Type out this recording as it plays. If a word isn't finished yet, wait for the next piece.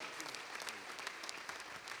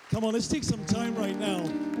Come on, let's take some time right now.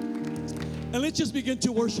 And let's just begin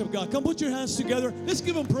to worship God. Come put your hands together. Let's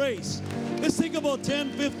give Him praise. Let's take about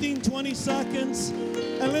 10, 15, 20 seconds.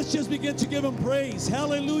 And let's just begin to give Him praise.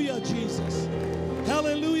 Hallelujah, Jesus.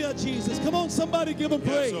 Hallelujah, Jesus. Come on, somebody give Him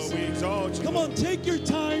praise. Yes, so we exalt you. Come on, take your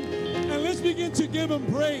time and let's begin to give Him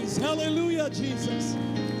praise. Hallelujah, Jesus.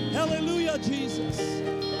 Hallelujah, Jesus.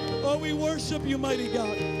 Oh, we worship you, mighty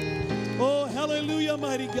God. Oh, hallelujah,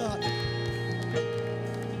 mighty God.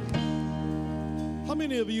 How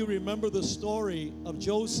many of you remember the story of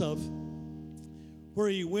Joseph where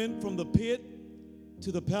he went from the pit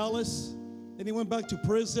to the palace, then he went back to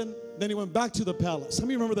prison, then he went back to the palace? How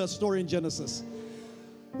many remember that story in Genesis?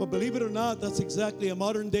 Well, believe it or not, that's exactly a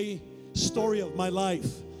modern day story of my life.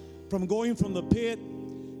 From going from the pit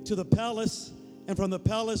to the palace, and from the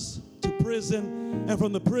palace to prison, and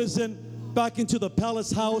from the prison back into the palace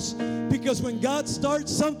house. Because when God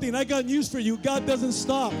starts something, I got news for you, God doesn't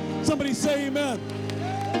stop. Somebody say amen.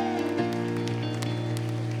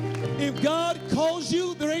 If God calls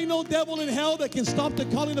you, there ain't no devil in hell that can stop the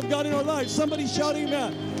calling of God in our lives. Somebody shout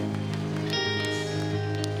amen.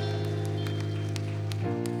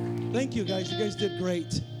 Thank you, guys. You guys did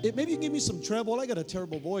great. Maybe you give me some treble. I got a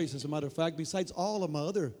terrible voice, as a matter of fact. Besides all of my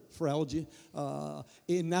other frailty,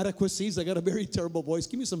 inadequacies, I got a very terrible voice.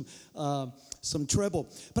 Give me some treble.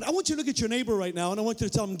 But I want you to look at your neighbor right now, and I want you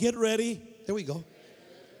to tell him, get ready. There we go.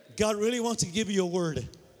 God really wants to give you a word.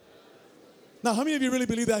 Now, how many of you really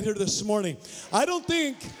believe that here this morning? I don't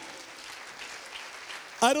think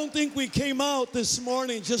we came out this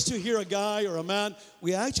morning just to hear a guy or a man.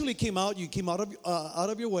 We actually came out. You came out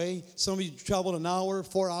of your way. Some of you traveled an hour,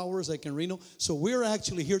 4 hours, like in Reno. So we're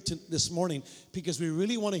actually here this morning because we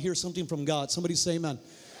really want to hear something from God. Somebody say amen.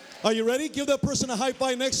 Are you ready? Give that person a high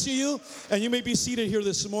five next to you, and you may be seated here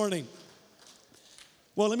this morning.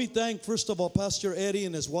 Well, let me thank, first of all, Pastor Eddie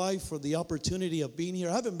and his wife for the opportunity of being here.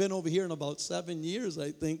 I haven't been over here in about 7 years,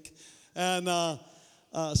 I think. And I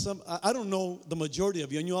don't know the majority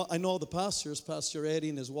of you. I know all the pastors, Pastor Eddie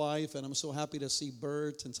and his wife, and I'm so happy to see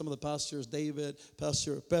Bert and some of the pastors, David,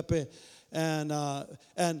 Pastor Pepe. And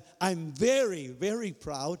I'm very, very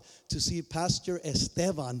proud to see Pastor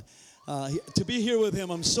Esteban, to be here with him.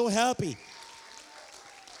 I'm so happy.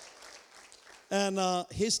 And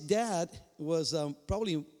his dad was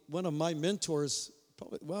probably one of my mentors,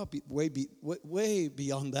 way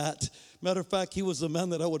beyond that. Matter of fact, he was the man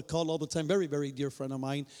that I would call all the time. Very, very dear friend of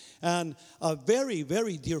mine. And a very,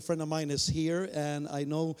 very dear friend of mine is here. And I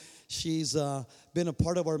know she's been a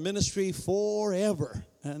part of our ministry forever.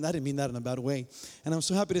 And I didn't mean that in a bad way. And I'm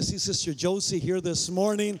so happy to see Sister Josie here this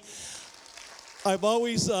morning. I've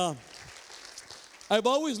always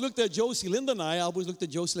looked at Josie, Linda and I always looked at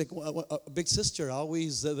Josie like a big sister,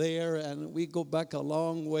 always there, and we go back a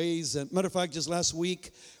long ways. And matter of fact, just last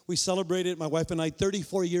week, we celebrated, my wife and I,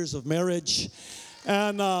 34 years of marriage.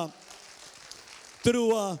 And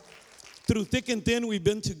through thick and thin, we've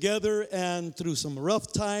been together, and through some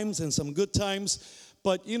rough times and some good times.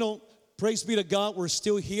 But, praise be to God, we're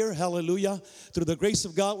still here. Hallelujah. Through the grace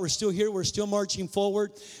of God, we're still here. We're still marching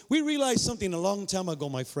forward. We realized something a long time ago,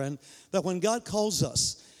 my friend, that when God calls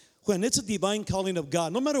us, when it's a divine calling of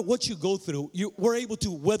God, no matter what you go through, we're able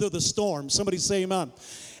to weather the storm. Somebody say amen.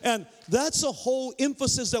 And that's a whole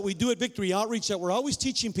emphasis that we do at Victory Outreach, that we're always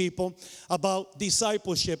teaching people about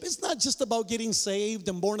discipleship. It's not just about getting saved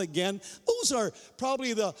and born again. Those are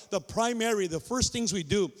probably the first things we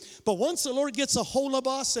do. But once the Lord gets a hold of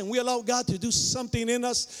us and we allow God to do something in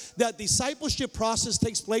us, that discipleship process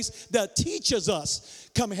takes place that teaches us,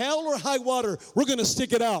 come hell or high water, we're going to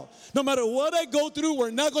stick it out. No matter what I go through, we're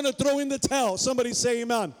not going to throw in the towel. Somebody say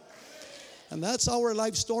amen. And that's our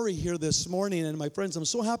life story here this morning. And my friends, I'm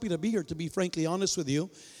so happy to be here, to be frankly honest with you.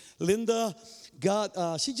 Linda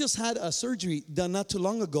she just had a surgery done not too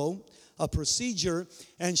long ago, a procedure,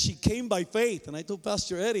 and she came by faith. And I told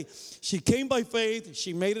Pastor Eddie, she came by faith.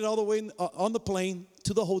 She made it all the way on the plane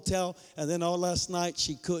to the hotel. And then all last night,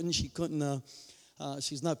 she couldn't,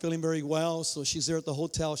 she's not feeling very well. So she's there at the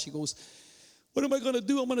hotel. She goes, what am I going to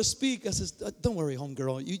do? I'm going to speak. I says, don't worry,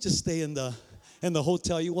 homegirl. You just stay in the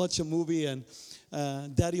hotel, you watch a movie, and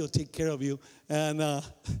Daddy will take care of you. And I'm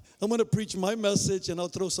going to preach my message, and I'll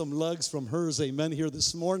throw some lugs from hers, amen, here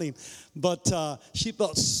this morning. But she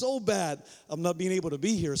felt so bad of not being able to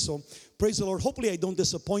be here. So praise the Lord. Hopefully I don't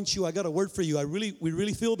disappoint you. I got a word for you. We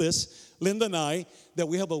really feel this, Linda and I, that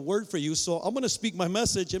we have a word for you. So I'm going to speak my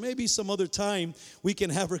message, and maybe some other time we can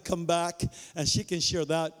have her come back, and she can share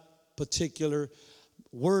that particular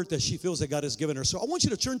word that she feels that God has given her. So I want you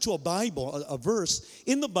to turn to a Bible, a verse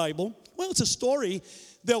in the Bible. Well, it's a story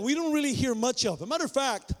that we don't really hear much of. As a matter of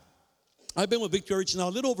fact, I've been with Victory Church now a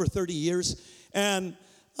little over 30 years, and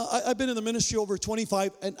I've been in the ministry over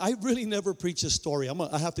 25, and I really never preach a story.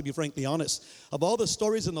 I have to be frankly honest. Of all the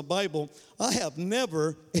stories in the Bible, I have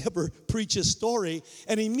never, ever preached a story.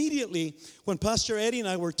 And immediately, when Pastor Eddie and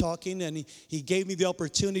I were talking, and he gave me the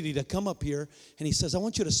opportunity to come up here, and he says, I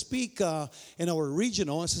want you to speak in our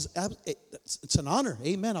regional. I says, it's an honor.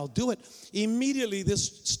 Amen, I'll do it. Immediately,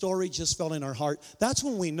 this story just fell in our heart. That's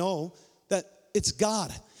when we know that it's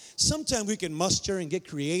God. Sometimes we can muster and get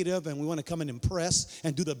creative, and we want to come and impress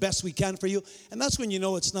and do the best we can for you. And that's when you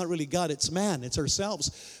know it's not really God, it's man, it's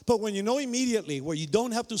ourselves. But when you know immediately where you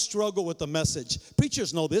don't have to struggle with the message,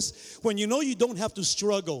 preachers know this, when you know you don't have to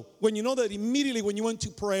struggle, when you know that immediately when you went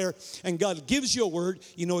to prayer and God gives you a word,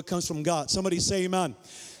 you know it comes from God. Somebody say amen.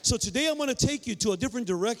 So today I'm going to take you to a different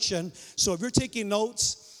direction. So if you're taking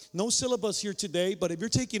notes, no syllabus here today, but if you're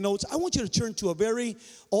taking notes, I want you to turn to a very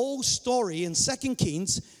old story in 2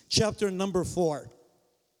 Kings chapter number 4.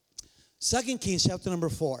 2 Kings chapter number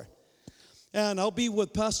 4. And I'll be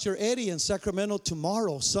with Pastor Eddie in Sacramento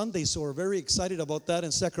tomorrow, Sunday, so we're very excited about that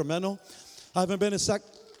in Sacramento. I haven't been in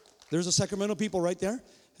There's a Sacramento people right there.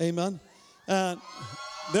 Amen. And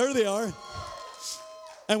there they are.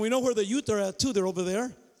 And we know where the youth are at too. They're over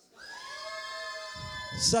there.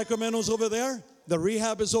 Sacramento's over there. The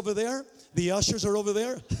rehab is over there. The ushers are over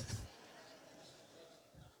there.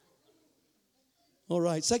 All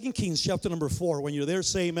right, 2 Kings chapter number 4. When you're there,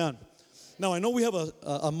 say amen. Now, I know we have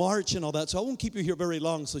a march and all that, so I won't keep you here very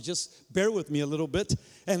long, so just bear with me a little bit.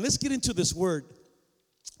 And let's get into this word.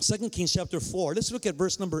 2 Kings chapter 4. Let's look at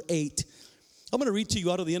verse number 8. I'm going to read to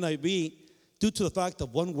you out of the NIV due to the fact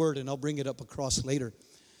of one word, and I'll bring it up across later.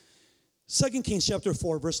 2 Kings chapter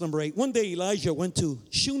 4, verse number 8. One day Elijah went to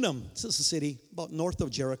Shunem. This is a city about north of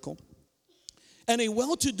Jericho. And a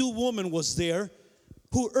well-to-do woman was there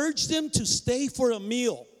who urged him to stay for a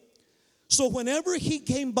meal. So whenever he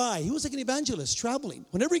came by, he was like an evangelist traveling.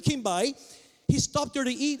 Whenever he came by, he stopped there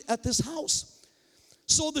to eat at this house.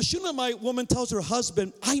 So the Shunammite woman tells her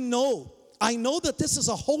husband, I know that this is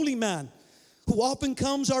a holy man who often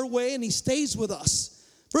comes our way and he stays with us.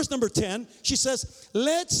 Verse number 10, she says,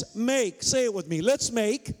 let's make, say it with me, let's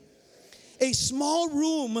make a small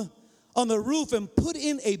room on the roof and put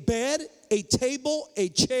in a bed, a table, a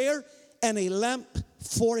chair, and a lamp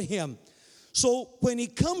for him. So when he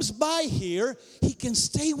comes by here, he can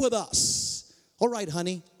stay with us. All right,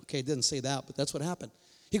 honey. Okay, it didn't say that, but that's what happened.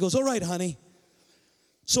 He goes, all right, honey.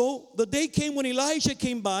 So the day came when Elijah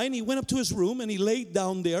came by, and he went up to his room, and he laid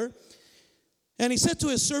down there. And he said to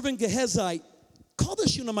his servant Gehazi, call the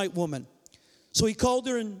Shunammite woman. So he called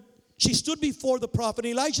her, and she stood before the prophet.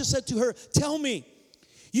 And Elijah said to her, tell me,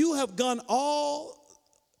 you have gone all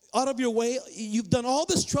out of your way. You've done all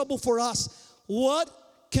this trouble for us. What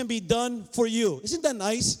can be done for you? Isn't that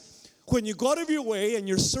nice? When you go out of your way and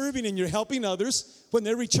you're serving and you're helping others, when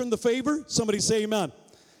they return the favor, somebody say amen.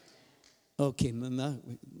 Okay,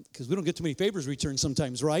 because we don't get too many favors returned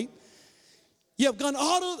sometimes, right? You have gone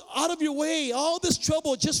out of your way, all this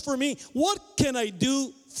trouble just for me. What can I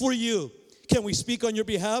do for you? Can we speak on your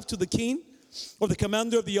behalf to the king or the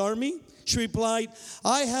commander of the army? She replied,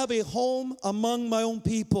 I have a home among my own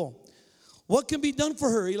people. What can be done for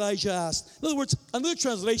her? Elijah asked. In other words, another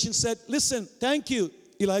translation said, listen, thank you,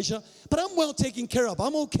 Elijah, but I'm well taken care of.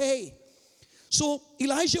 I'm okay. So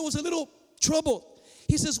Elijah was a little troubled.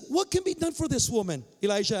 He says, what can be done for this woman?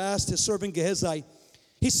 Elijah asked his servant Gehazi.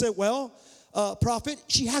 He said, well, prophet,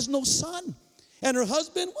 she has no son. And her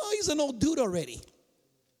husband, well, he's an old dude already.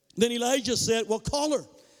 Then Elijah said, well, call her.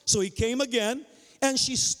 So he came again, and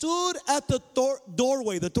she stood at the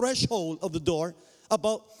doorway, the threshold of the door,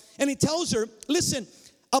 and he tells her, listen,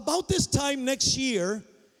 about this time next year,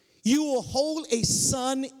 you will hold a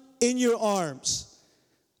son in your arms.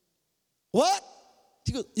 What?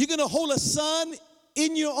 He goes, you're going to hold a son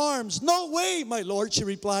in your arms? No way, my Lord, she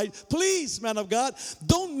replied. Please, man of God,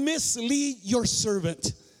 don't mislead your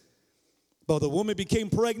servant. But the woman became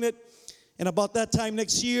pregnant, and about that time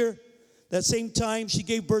next year, that same time, she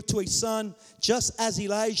gave birth to a son, just as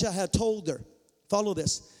Elijah had told her. Follow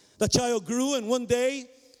this. The child grew, and one day,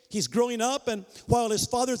 he's growing up, and while his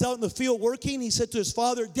father's out in the field working, he said to his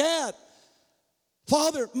father, Dad,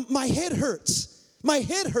 Father, my head hurts. My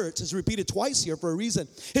head hurts. It's repeated twice here for a reason.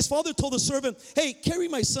 His father told the servant, hey, carry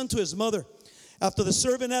my son to his mother. After the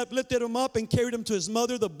servant had lifted him up and carried him to his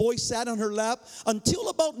mother, the boy sat on her lap until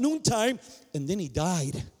about noontime, and then he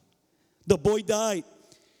died. The boy died.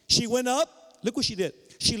 She went up. Look what she did.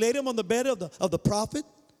 She laid him on the bed of the prophet.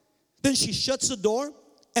 Then she shuts the door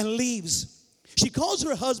and leaves. She calls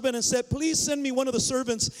her husband and said, please send me one of the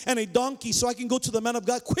servants and a donkey so I can go to the man of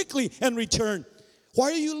God quickly and return.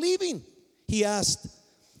 Why are you leaving? he asked,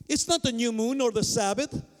 "It's not the new moon or the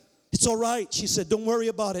Sabbath." "It's all right," she said. "Don't worry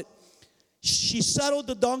about it." She saddled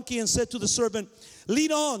the donkey and said to the servant,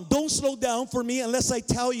 "Lead on, don't slow down for me unless I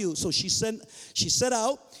tell you." So she set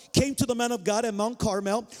out, came to the man of God at Mount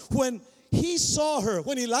Carmel. When he saw her,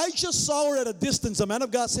 when Elijah saw her at a distance, the man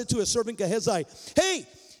of God said to his servant Gehazi, "Hey,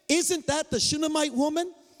 isn't that the Shunammite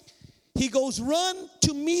woman?" He goes, "Run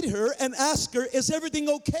to meet her and ask her, is everything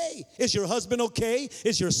okay? Is your husband okay?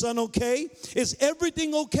 Is your son okay? Is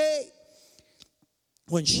everything okay?"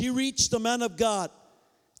 When she reached the man of God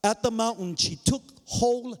at the mountain, she took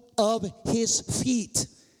hold of his feet.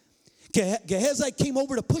 Gehazi came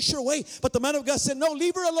over to push her away, but the man of God said, "No,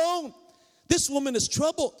 leave her alone. This woman is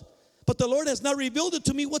troubled, but the Lord has not revealed it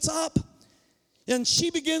to me. What's up?" And she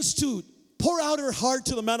begins to pour out her heart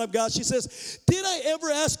to the man of God. She says, "Did I ever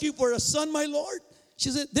ask you for a son, my Lord?" She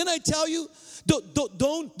said, "Didn't I tell you,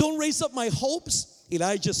 don't raise up my hopes?"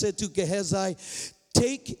 Elijah said to Gehazi,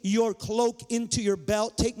 "Take your cloak into your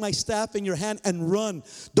belt, take my staff in your hand and run.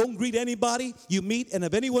 Don't greet anybody you meet, and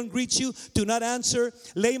if anyone greets you, do not answer.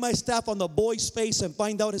 Lay my staff on the boy's face and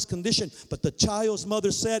find out his condition." But the child's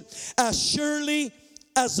mother said, "As surely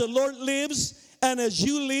as the Lord lives and as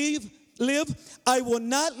you live, I will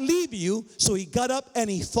not leave you." So he got up and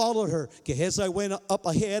he followed her. Gehazi went up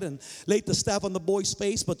ahead and laid the staff on the boy's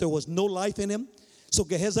face, but there was no life in him. So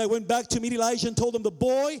Gehazi went back to meet Elijah and told him, "The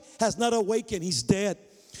boy has not awakened, he's dead."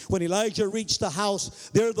 When Elijah reached the house,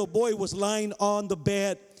 there the boy was lying on the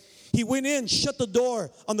bed. He went in, shut the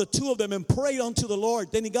door on the two of them, and prayed unto the Lord.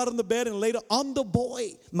 Then he got on the bed and laid on the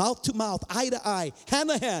boy, mouth to mouth, eye to eye, hand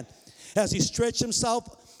to hand. As he stretched himself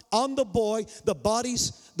on the boy, the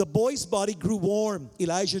boy's body grew warm.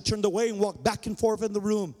 Elijah turned away and walked back and forth in the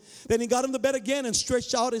room. Then he got on the bed again and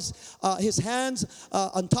stretched out his hands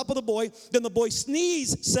on top of the boy. Then the boy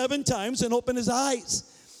sneezed 7 times and opened his eyes.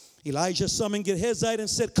 Elijah summoned Gehazi and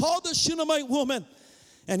said, "Call the Shunammite woman."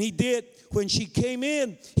 And he did. When she came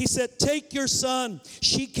in, he said, "Take your son."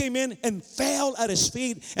 She came in and fell at his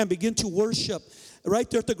feet and began to worship right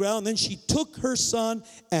there at the ground. Then she took her son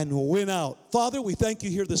and went out. Father, we thank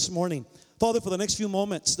you here this morning. Father, for the next few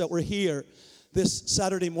moments that we're here this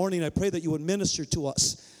Saturday morning, I pray that you would minister to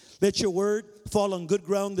us. Let your word fall on good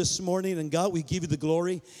ground this morning. And God, we give you the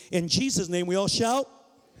glory. In Jesus' name, we all shout.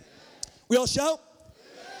 We all shout.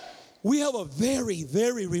 We have a very,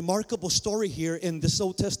 very remarkable story here in this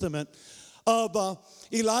Old Testament of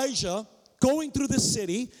Elijah going through the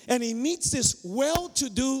city, and he meets this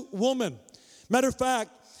well-to-do woman. Matter of fact,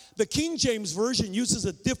 the King James Version uses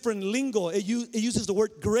a different lingo. It uses the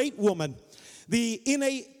word great woman. The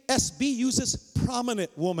NASB uses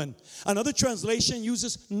prominent woman. Another translation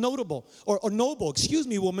uses notable or noble,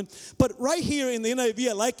 woman. But right here in the NIV,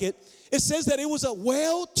 I like it. It says that it was a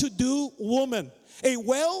well-to-do woman, a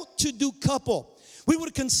well-to-do couple. We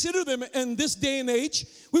would consider them in this day and age,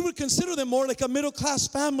 we would consider them more like a middle-class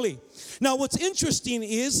family. Now, what's interesting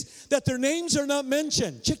is that their names are not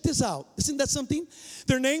mentioned. Check this out. Isn't that something?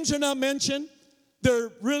 Their names are not mentioned.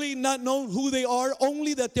 They're really not known who they are,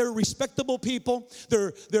 only that they're respectable people.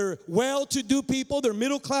 They're well-to-do people. They're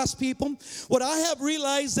middle-class people. What I have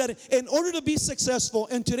realized that in order to be successful,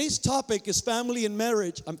 and today's topic is family and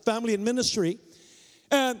marriage, family and ministry.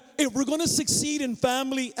 And if we're going to succeed in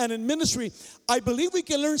family and in ministry, I believe we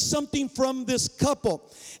can learn something from this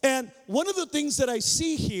couple. And one of the things that I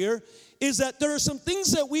see here is that there are some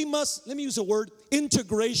things that we must, let me use the word,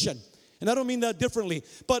 integration. And I don't mean that differently,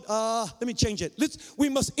 but let me change it. We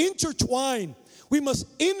must intertwine. We must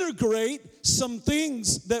integrate some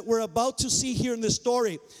things that we're about to see here in this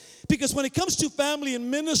story. Because when it comes to family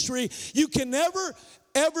and ministry, you can never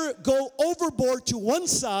ever go overboard to one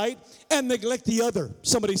side and neglect the other.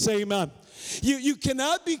 Somebody say amen. You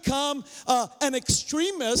cannot become an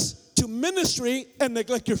extremist to ministry and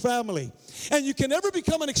neglect your family. And you can never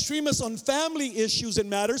become an extremist on family issues and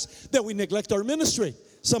matters that we neglect our ministry.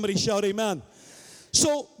 Somebody shout amen.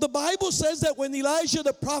 So the Bible says that when Elijah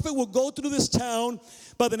the prophet would go through this town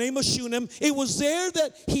by the name of Shunem, it was there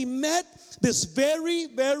that he met this very,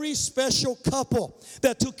 very special couple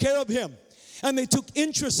that took care of him. And they took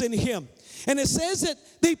interest in him. And it says that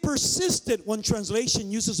they persisted. One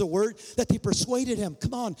translation uses a word that they persuaded him.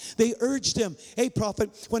 Come on. They urged him. Hey,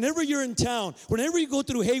 prophet, whenever you're in town, whenever you go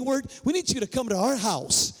through Hayward, we need you to come to our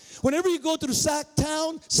house. Whenever you go through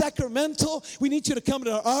Sacramento, we need you to come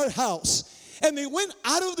to our house. And they went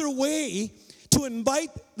out of their way to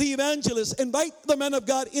invite the evangelist, invite the man of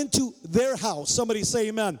God into their house. Somebody say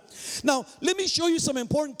amen. Now, let me show you some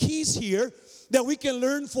important keys here that we can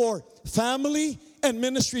learn for family and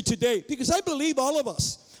ministry today. Because I believe all of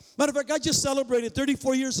us, Matter of fact, I just celebrated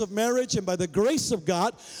 34 years of marriage, and by the grace of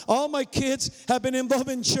God, all my kids have been involved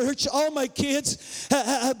in church. All my kids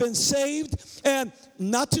have been saved. And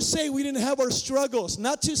not to say we didn't have our struggles,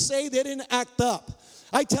 not to say they didn't act up.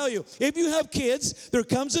 I tell you, if you have kids, there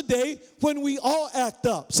comes a day when we all act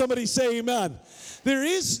up. Somebody say amen. There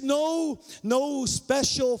is no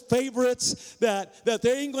special favorites that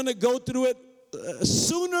they ain't going to go through it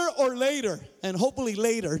sooner or later, and hopefully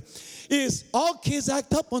later, is all kids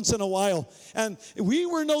act up once in a while. And we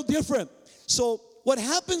were no different. So what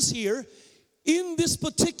happens here in this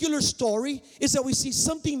particular story is that we see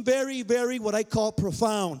something very, very, what I call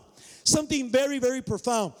profound. Something very, very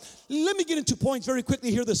profound. Let me get into points very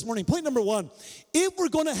quickly here this morning. Point number one, if we're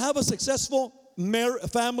going to have a successful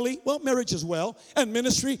family, well, marriage as well, and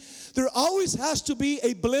ministry, there always has to be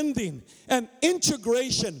a blending, an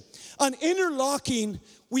integration, an interlocking.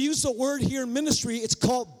 We use the word here in ministry, it's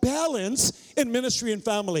called balance in ministry and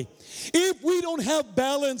family. If we don't have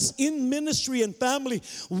balance in ministry and family,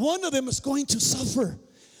 one of them is going to suffer.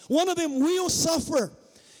 One of them will suffer.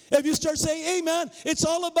 If you start saying, hey man, it's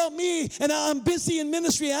all about me and I'm busy in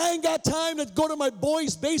ministry, I ain't got time to go to my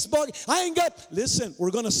boys' baseball, listen,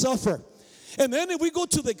 we're going to suffer. And then if we go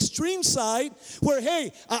to the extreme side where,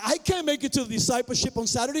 hey, I can't make it to the discipleship on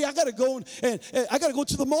Saturday, I got to go and I got to go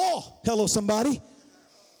to the mall. Hello, somebody.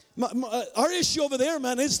 Our issue over there,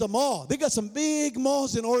 man, is the mall. They got some big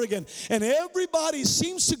malls in Oregon, and everybody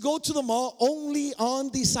seems to go to the mall only on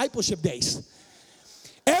discipleship days.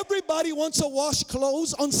 Everybody wants to wash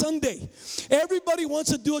clothes on Sunday. Everybody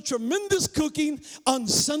wants to do a tremendous cooking on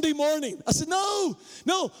Sunday morning. I said, no.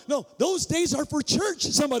 Those days are for church.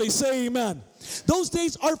 Somebody say amen. Those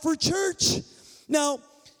days are for church. Now,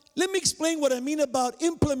 let me explain what I mean about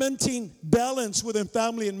implementing balance within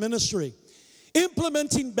family and ministry.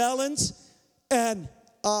 Implementing balance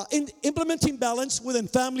within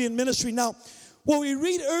family and ministry. Now, what we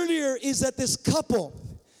read earlier is that this couple,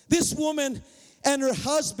 this woman and her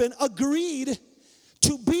husband, agreed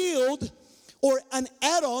to build or an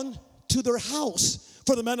add-on to their house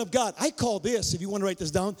for the man of God. I call this, if you want to write this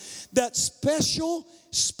down, that special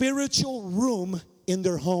spiritual room in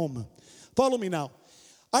their home. Follow me now.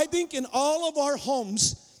 I think in all of our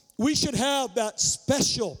homes, we should have that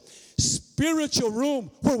special spiritual room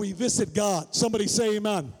where we visit God. Somebody say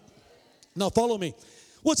amen. Now follow me.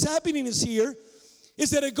 What's happening is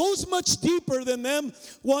that it goes much deeper than them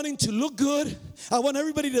wanting to look good. I want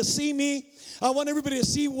everybody to see me. I want everybody to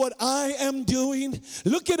see what I am doing.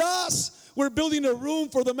 Look at us. We're building a room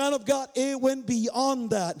for the man of God. It went beyond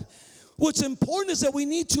that. What's important is that we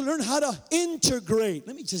need to learn how to integrate.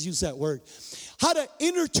 Let me just use that word. How to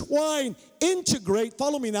intertwine, integrate,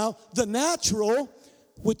 follow me now, the natural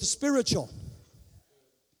with the spiritual.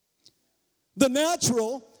 The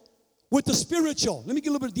natural with the spiritual. Let me get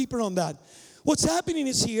a little bit deeper on that. What's happening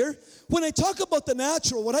is when I talk about the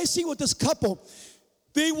natural, what I see with this couple,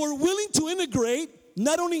 they were willing to integrate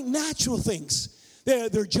not only natural things,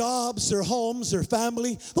 their jobs, their homes, their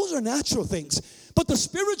family, those are natural things. But the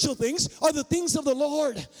spiritual things are the things of the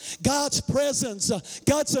Lord. God's presence,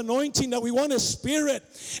 God's anointing, that we want His Spirit.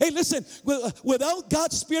 Hey, listen, without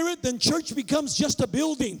God's Spirit, then church becomes just a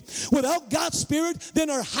building. Without God's Spirit, then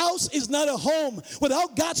our house is not a home.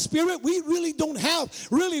 Without God's Spirit, we really don't have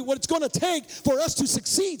really what it's going to take for us to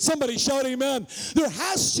succeed. Somebody shout amen. There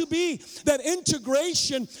has to be that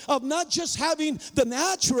integration of not just having the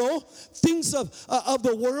natural things of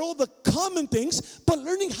the world, the common things, but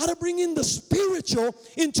learning how to bring in the spiritual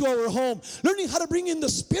into our home, learning how to bring in the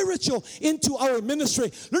spiritual into our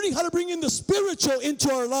ministry, learning how to bring in the spiritual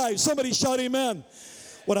into our lives. Somebody shout amen.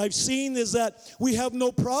 What I've seen is that we have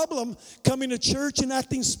no problem coming to church and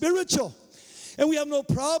acting spiritual. And we have no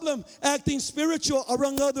problem acting spiritual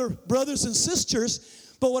around other brothers and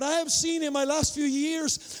sisters. But what I have seen in my last few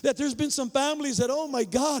years, that there's been some families that, oh my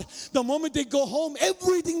God, the moment they go home,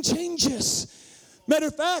 everything changes. Matter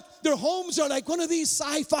of fact, their homes are like one of these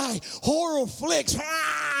sci-fi horror flicks.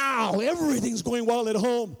 Wow, everything's going wild at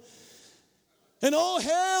home. And all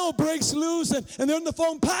hell breaks loose, and they're on the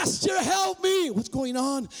phone, Pastor, help me. What's going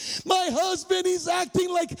on? My husband, he's acting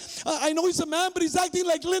like, I know he's a man, but he's acting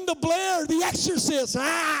like Linda Blair, the exorcist.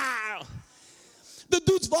 The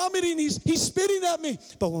dude's vomiting, he's spitting at me.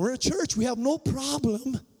 But when we're at church, we have no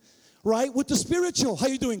problem, right, with the spiritual. How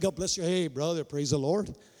you doing? God bless you. Hey, brother, praise the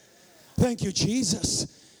Lord. Thank you, Jesus.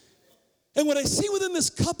 And what I see within this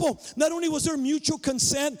couple, not only was there mutual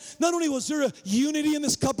consent, not only was there a unity in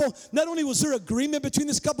this couple, not only was there agreement between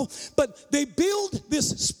this couple, but they built this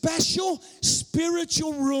special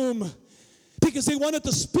spiritual room because they wanted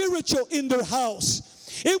the spiritual in their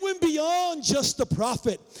house. It went beyond just the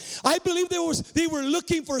prophet. I believe they were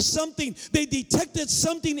looking for something. They detected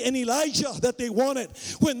something in Elijah that they wanted.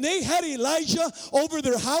 When they had Elijah over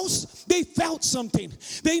their house, they felt something.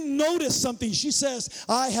 They noticed something. She says,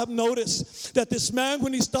 I have noticed that this man,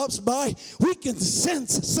 when he stops by, we can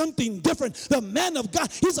sense something different. The man of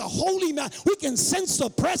God, he's a holy man. We can sense the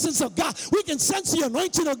presence of God. We can sense the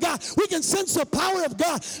anointing of God. We can sense the power of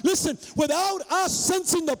God. Listen, without us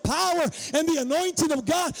sensing the power and the anointing of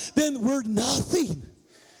God, then we're nothing.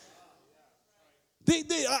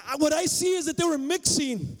 What I see is that they were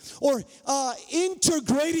mixing or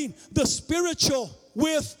integrating the spiritual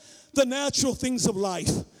with the natural things of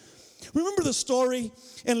life. Remember the story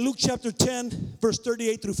in Luke chapter 10, verse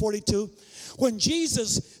 38 through 42, when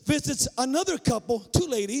Jesus visits another couple, two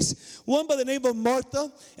ladies, one by the name of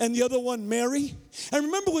Martha and the other one Mary. And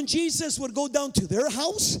remember when Jesus would go down to their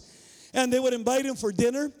house and they would invite him for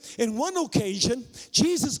dinner. In one occasion,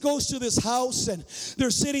 Jesus goes to this house and they're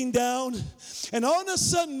sitting down. And all of a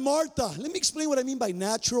sudden, Martha, let me explain what I mean by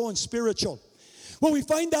natural and spiritual. What we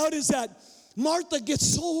find out is that Martha gets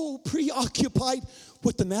so preoccupied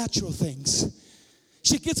with the natural things.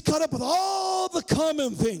 She gets caught up with all the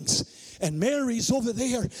common things. And Mary's over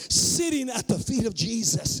there sitting at the feet of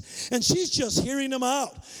Jesus. And she's just hearing him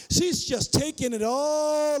out. She's just taking it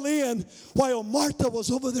all in while Martha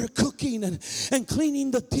was over there cooking and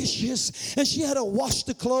cleaning the dishes. And she had to wash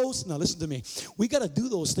the clothes. Now listen to me. We got to do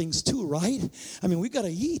those things too, right? I mean, we got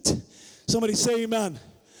to eat. Somebody say amen.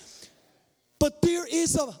 But there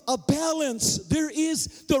is a balance. There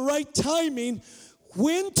is the right timing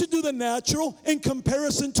when to do the natural in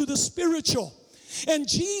comparison to the spiritual. And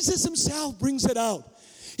Jesus himself brings it out.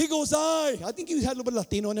 He goes, I think he had a little bit of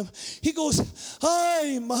Latino in him. He goes,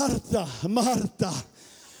 ay, Martha, Martha,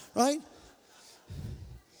 right?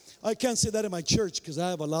 I can't say that in my church because I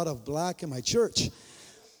have a lot of black in my church.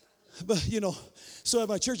 But, so at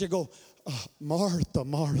my church I go, Martha,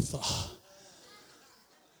 Martha.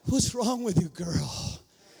 What's wrong with you, girl?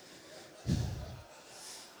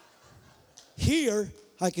 Here,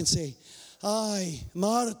 I can say, ay,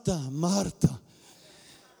 Martha, Martha.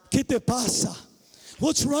 ¿Qué te pasa?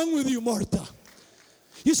 What's wrong with you, Martha?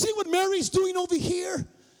 You see what Mary's doing over here?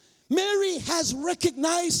 Mary has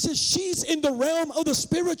recognized that she's in the realm of the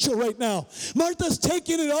spiritual right now. Martha's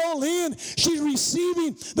taking it all in. She's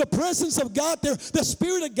receiving the presence of God there, the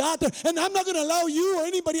Spirit of God there. And I'm not going to allow you or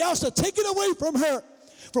anybody else to take it away from her.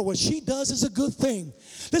 For what she does is a good thing.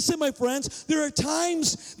 Listen, my friends, there are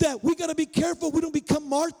times that we got to be careful we don't become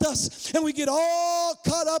Marthas and we get all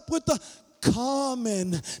caught up with the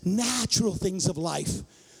common, natural things of life.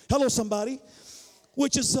 Hello, somebody.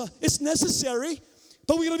 Which is, it's necessary,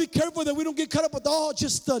 but we got to be careful that we don't get caught up with all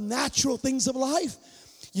just the natural things of life.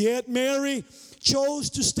 Yet Mary chose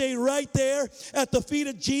to stay right there at the feet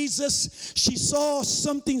of Jesus. She saw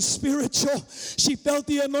something spiritual. She felt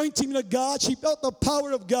the anointing of God. She felt the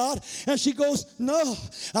power of God. And she goes, no,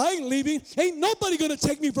 I ain't leaving. Ain't nobody going to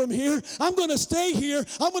take me from here. I'm going to stay here.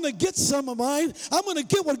 I'm going to get some of mine. I'm going to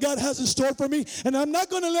get what God has in store for me. And I'm not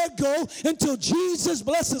going to let go until Jesus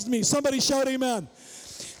blesses me. Somebody shout amen.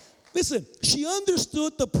 Listen, she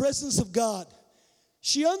understood the presence of God.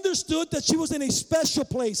 She understood that she was in a special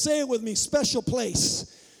place. Say it with me, special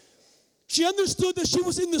place. She understood that she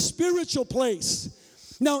was in the spiritual place.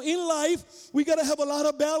 Now, in life, we got to have a lot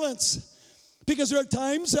of balance because there are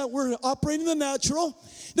times that we're operating in the natural.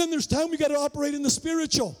 Then there's time we got to operate in the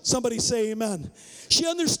spiritual. Somebody say amen. She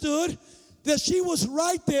understood that she was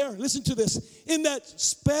right there, listen to this, in that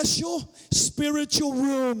special spiritual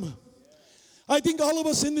room. I think all of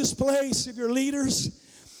us in this place, if you're leaders,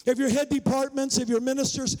 if you're head departments, if you're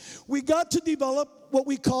ministers, we got to develop what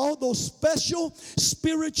we call those special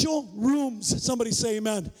spiritual rooms. Somebody say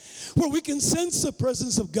amen. Where we can sense the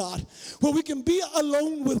presence of God. Where we can be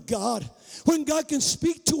alone with God. When God can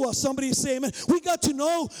speak to us. Somebody say amen. We got to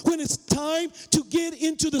know when it's time to get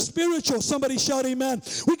into the spiritual. Somebody shout amen.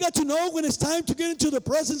 We got to know when it's time to get into the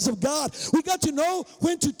presence of God. We got to know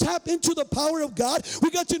when to tap into the power of God.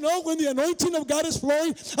 We got to know when the anointing of God is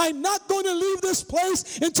flowing. I'm not going to leave this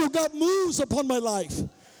place until God moves upon my life.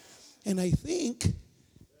 And I think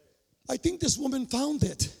this woman found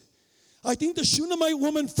it. I think the Shunammite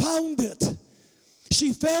woman found it.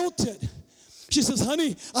 She felt it. She says,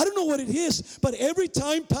 honey, I don't know what it is, but every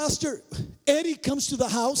time Pastor Eddie comes to the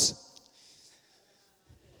house,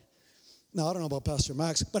 now I don't know about Pastor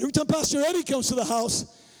Max, but every time Pastor Eddie comes to the house,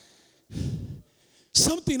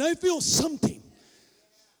 I feel something.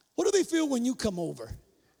 What do they feel when you come over?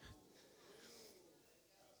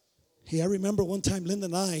 Hey, I remember one time Linda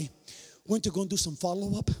and I went to go and do some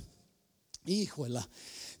follow-up. Híjola.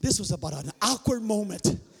 This was about an awkward moment.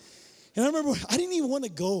 And I remember I didn't even want to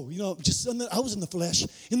go. I was in the flesh,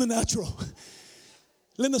 in the natural.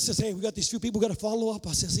 Linda says, hey, we got these few people we got to follow up.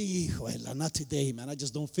 I says, well, not today, man. I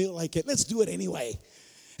just don't feel like it. Let's do it anyway.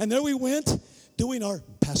 And there we went, doing our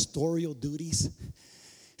pastoral duties.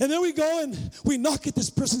 And then we go and we knock at this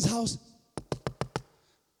person's house.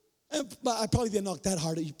 And I probably didn't knock that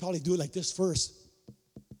hard. You probably do it like this first.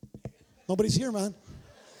 Nobody's here, man.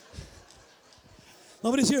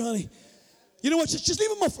 Nobody's here, honey. You know what? Just leave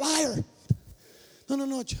them a flyer.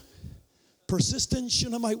 No. Persistent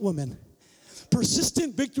Shunammite woman.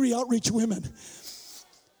 Persistent Victory Outreach women.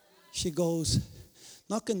 She goes,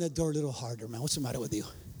 knock on the door a little harder, man. What's the matter with you?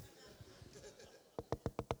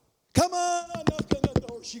 Come on, knock on the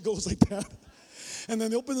door. She goes like that. And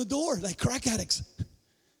then they open the door like crack addicts.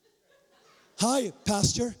 Hi,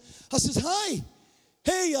 Pastor. I says, hi.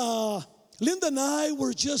 Hey, Linda and I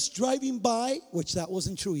were just driving by, which that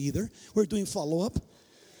wasn't true either. We're doing follow-up.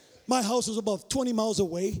 My house was about 20 miles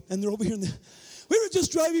away, and they're over here. We were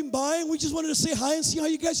just driving by, and we just wanted to say hi and see how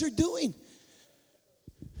you guys are doing.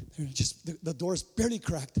 The door's barely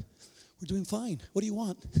cracked. We're doing fine. What do you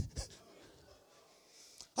want?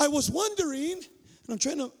 I was wondering, and I'm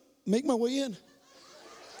trying to make my way in.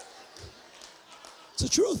 It's the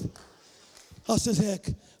truth. I says, heck,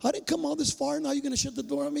 I didn't come all this far. Now you're going to shut the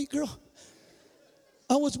door on me, girl?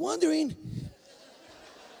 I was wondering.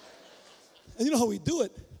 And you know how we do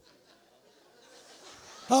it.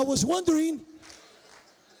 I was wondering,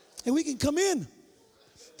 and we can come in.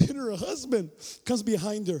 Then her husband comes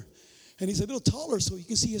behind her, and he's a little taller so you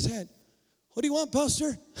can see his head. What do you want,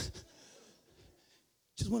 Pastor?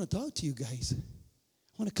 Just want to talk to you guys.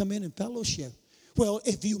 I want to come in and fellowship. Well,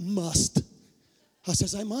 if you must. I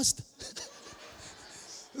says, I must.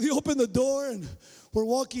 We open the door and we're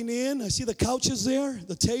walking in. I see the couches there,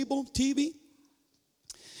 the table, TV.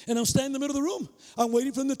 And I'm standing in the middle of the room. I'm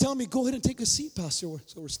waiting for them to tell me, go ahead and take a seat, Pastor.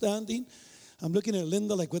 So we're standing. I'm looking at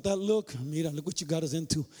Linda like with that look. Mira, look what you got us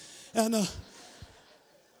into. And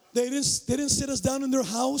they didn't sit us down in their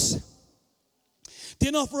house.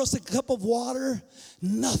 Didn't offer us a cup of water.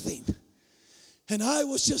 Nothing. And I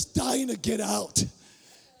was just dying to get out.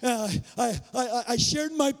 I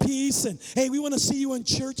shared my piece and, hey, we want to see you in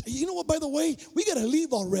church. You know what, by the way, we got to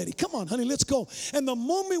leave already. Come on, honey, let's go. And the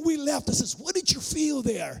moment we left, I says, what did you feel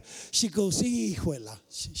there? She goes, hijuela.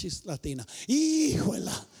 She's Latina.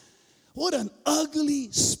 Hijuela. What an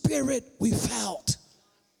ugly spirit we felt.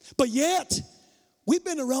 But yet, we've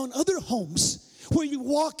been around other homes where you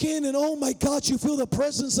walk in and, oh my God, you feel the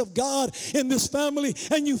presence of God in this family,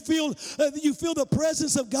 and you feel the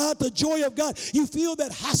presence of God, the joy of God. You feel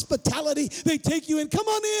that hospitality. They take you in. Come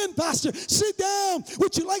on in, Pastor. Sit down.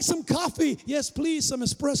 Would you like some coffee? Yes, please, some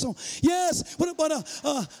espresso. Yes. What about a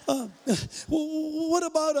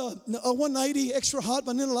 190 extra hot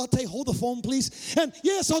vanilla latte? Hold the phone, please. And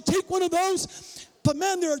yes, I'll take one of those. But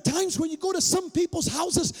man, there are times when you go to some people's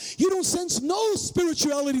houses, you don't sense no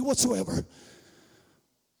spirituality whatsoever.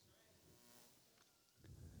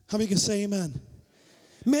 How many can say amen?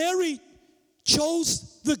 Mary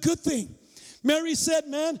chose the good thing. Mary said,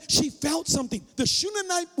 man, she felt something. The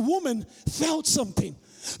Shunammite woman felt something.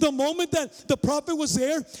 The moment that the prophet was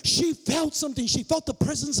there, she felt something. She felt the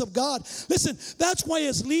presence of God. Listen, that's why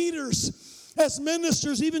as leaders, as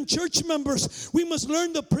ministers, even church members, we must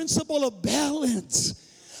learn the principle of balance.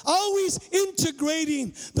 Always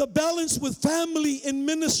integrating the balance with family and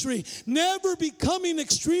ministry. Never becoming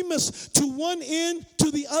extremists to one end, to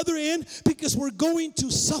the other end, because we're going to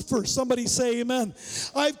suffer. Somebody say amen.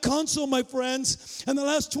 I've counseled, my friends, in the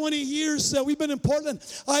last 20 years that we've been in Portland,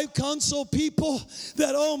 I've counseled people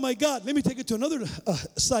that, oh my God, let me take it to another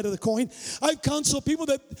side of the coin. I've counseled people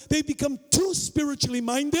that they become too spiritually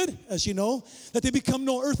minded, as you know, that they become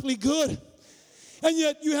no earthly good. And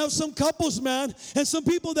yet you have some couples, man, and some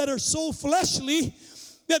people that are so fleshly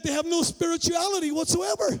that they have no spirituality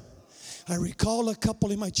whatsoever. I recall a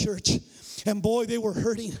couple in my church, and boy, they were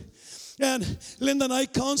hurting. And Linda and I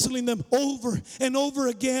counseling them over and over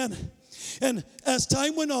again. And as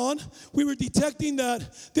time went on, we were detecting that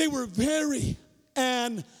they were very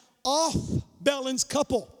an off-balance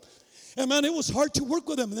couple. And man, it was hard to work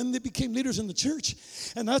with them. And then they became leaders in the church.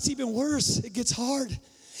 And that's even worse. It gets hard.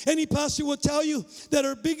 Any pastor will tell you that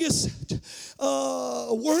our biggest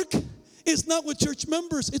work is not with church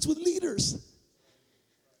members, it's with leaders.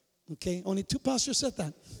 Okay, only 2 pastors said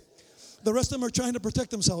that. The rest of them are trying to protect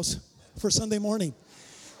themselves for Sunday morning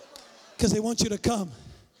because they want you to come.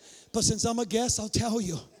 But since I'm a guest, I'll tell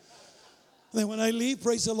you. Then when I leave,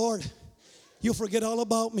 praise the Lord, you'll forget all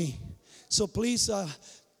about me. So please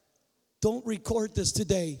don't record this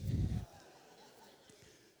today.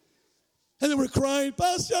 And they were crying,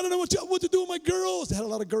 Pastor, I don't know what to do with my girls. They had a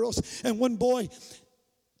lot of girls. And one boy,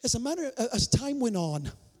 as time went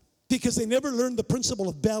on, because they never learned the principle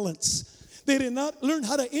of balance, they did not learn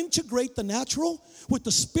how to integrate the natural with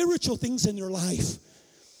the spiritual things in their life.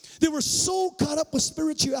 They were so caught up with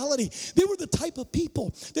spirituality. They were the type of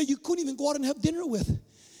people that you couldn't even go out and have dinner with,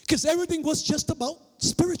 because everything was just about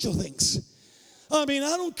spiritual things. I mean,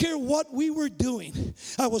 I don't care what we were doing.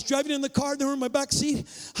 I was driving in the car, they were in my back seat.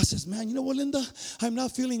 I says, man, you know what, Linda? I'm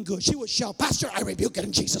not feeling good. She would shout, Pastor, I rebuke it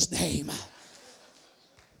in Jesus' name.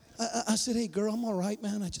 I said, hey, girl, I'm all right,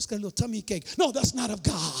 man. I just got a little tummy ache. No, that's not of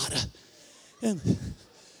God. And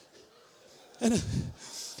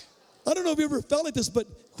I don't know if you ever felt like this, but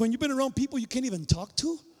when you've been around people you can't even talk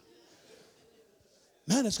to,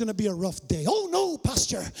 man, it's going to be a rough day. Oh, no,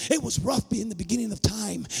 Pastor. It was rough in the beginning of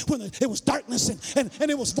time when it was darkness and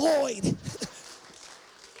it was void.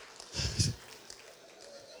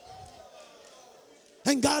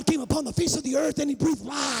 And God came upon the face of the earth and he breathed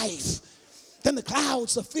life. Then the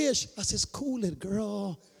clouds, the fish. I says, cool it,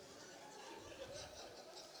 girl.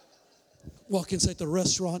 Walk inside the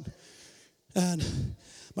restaurant, and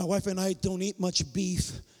my wife and I don't eat much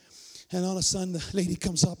beef. And all of a sudden, the lady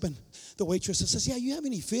comes up and the waitress says, yeah, you have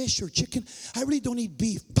any fish or chicken? I really don't eat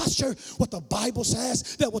beef. Pastor, what the Bible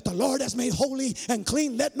says, that what the Lord has made holy and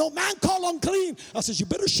clean, let no man call unclean. I says, you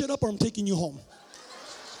better shut up or I'm taking you home.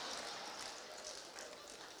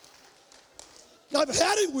 I've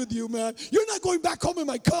had it with you, man. You're not going back home in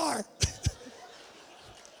my car.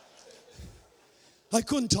 I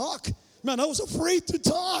couldn't talk. Man, I was afraid to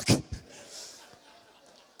talk.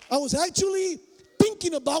 I was actually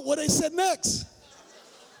thinking about what I said next.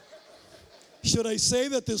 Should I say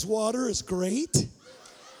that this water is great?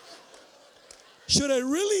 Should I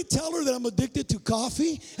really tell her that I'm addicted to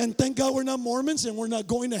coffee? And thank God we're not Mormons and we're not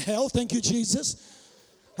going to hell. Thank you, Jesus.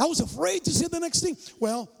 I was afraid to say the next thing.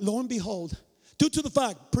 Well, lo and behold, due to the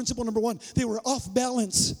fact, principle number one, they were off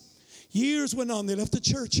balance. Years went on. They left the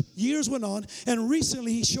church. Years went on. And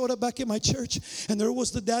recently he showed up back at my church. And there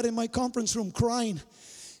was the dad in my conference room crying.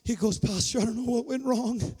 He goes, Pastor, I don't know what went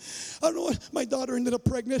wrong. I don't know what. My daughter ended up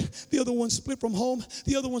pregnant. The other one split from home.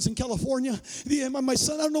 The other one's in California. My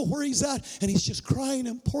son, I don't know where he's at. And he's just crying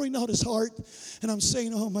and pouring out his heart. And I'm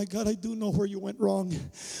saying, oh my God, I do know where you went wrong.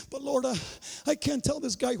 But Lord, I can't tell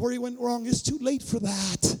this guy where he went wrong. It's too late for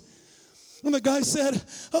that. And the guy said,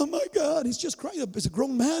 oh my God, he's just crying. He's a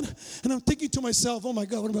grown man. And I'm thinking to myself, oh my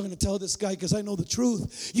God, what am I going to tell this guy? Because I know the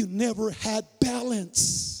truth. You never had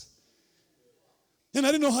balance. And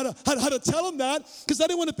I didn't know how to tell him that, because I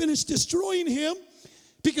didn't want to finish destroying him,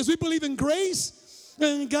 because we believe in grace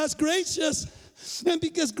and God's gracious. And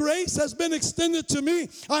because grace has been extended to me,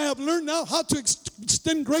 I have learned now how to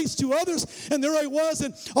extend grace to others. And there I was,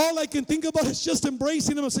 and all I can think about is just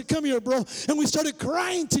embracing him. I said, come here, bro. And we started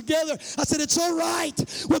crying together. I said, it's all right.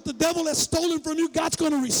 What the devil has stolen from you, God's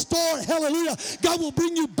going to restore. Hallelujah. God will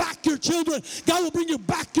bring you back your children. God will bring you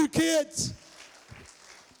back your kids.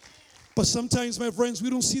 But sometimes, my friends, we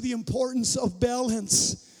don't see the importance of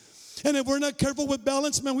balance. And if we're not careful with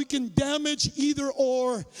balance, man, we can damage either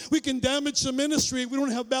or. We can damage the ministry if we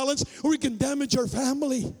don't have balance, or we can damage our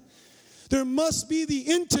family. There must be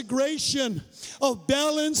the integration of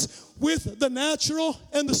balance with the natural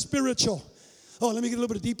and the spiritual. Oh, let me get a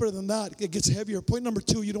little bit deeper than that. It gets heavier. Point number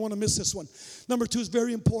 2, you don't want to miss this one. Number 2 is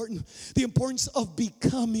very important. The importance of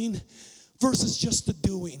becoming versus just the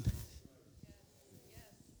doing.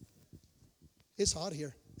 It's hot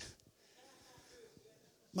here.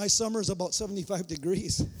 My summer is about 75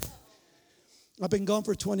 degrees. I've been gone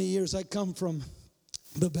for 20 years. I come from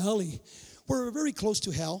the valley. We're very close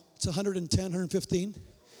to hell. It's 110, 115.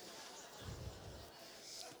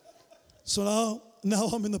 So now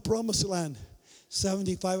I'm in the promised land.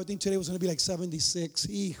 75. I think today was going to be like 76.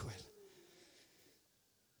 The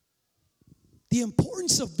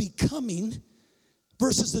importance of becoming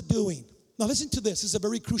versus the doing. Now listen to this. This is a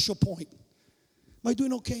very crucial point. Am I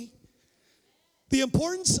doing okay? The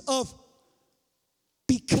importance of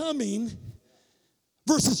becoming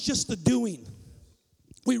versus just the doing.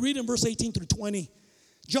 We read in verse 18 through 20.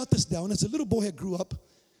 Jot this down. As a little boy I grew up,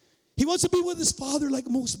 he wants to be with his father like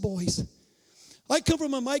most boys. I come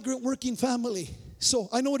from a migrant working family, so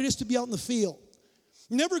I know what it is to be out in the field.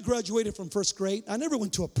 Never graduated from first grade. I never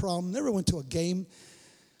went to a prom, never went to a game.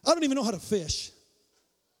 I don't even know how to fish.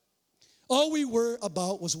 All we were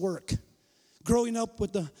about was work. Growing up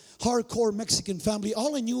with the hardcore Mexican family,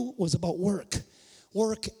 all I knew was about work.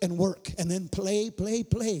 Work and work. And then play.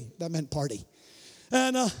 That meant party.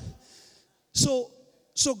 And so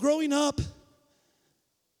growing up,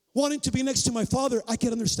 wanting to be next to my father, I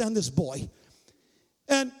could understand this boy.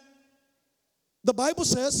 And the Bible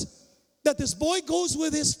says that this boy goes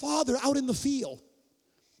with his father out in the field.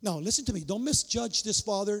 Now, listen to me. Don't misjudge this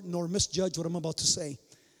father nor misjudge what I'm about to say.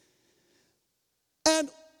 And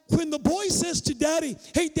when the boy says to daddy,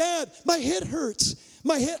 hey, dad, my head hurts.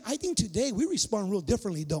 My head, I think today we respond real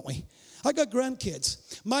differently, don't we? I got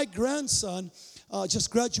grandkids. My grandson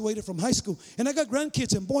just graduated from high school. And I got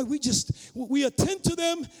grandkids. And boy, we attend to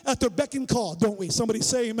them at their beck and call, don't we? Somebody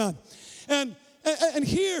say amen. And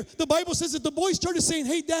here, the Bible says that the boy started saying,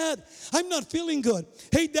 hey, Dad, I'm not feeling good.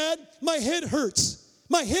 Hey, Dad, my head hurts.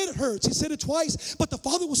 My head hurts. He said it twice, but the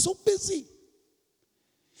father was so busy.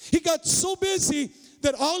 He got so busy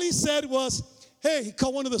that all he said was, hey, he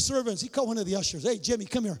called one of the servants. He called one of the ushers. Hey, Jimmy,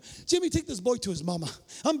 come here. Jimmy, take this boy to his mama.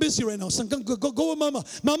 I'm busy right now, son. Go with mama.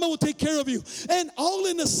 Mama will take care of you. And all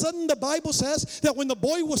in a sudden, the Bible says that when the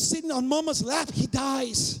boy was sitting on mama's lap, he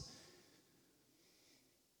dies.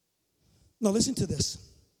 Now listen to this.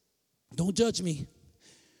 Don't judge me.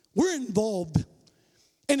 We're involved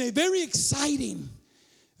in a very exciting,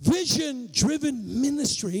 vision-driven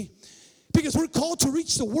ministry because we're called to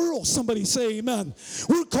reach the world. Somebody say amen.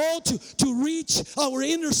 We're called to reach our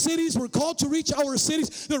inner cities. We're called to reach our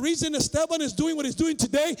cities. The reason Esteban is doing what he's doing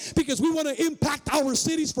today because we want to impact our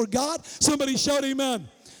cities for God. Somebody shout amen.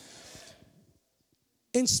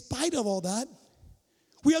 In spite of all that,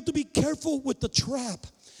 we have to be careful with the trap.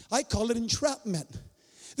 I call it entrapment.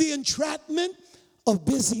 The entrapment of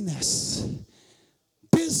busyness.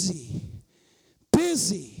 Busy,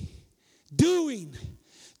 doing,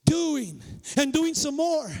 and doing some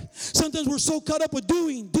more. Sometimes we're so caught up with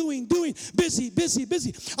doing,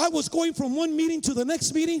 busy. I was going from one meeting to the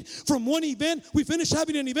next meeting, from one event. We finished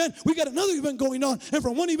having an event. We got another event going on. And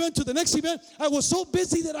from one event to the next event, I was so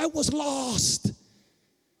busy that I was lost.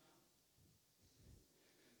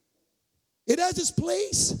 It has its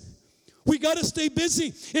place. We got to stay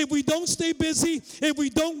busy. If we don't stay busy, if we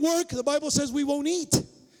don't work, the Bible says we won't eat.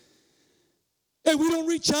 If we don't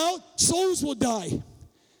reach out, souls will die.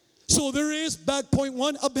 So there is, back point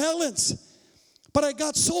one, a balance. But I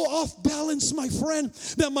got so off balance, my friend,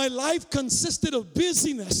 that my life consisted of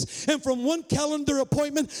busyness. And from one calendar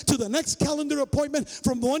appointment to the next calendar appointment,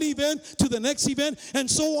 from one event to the next event, and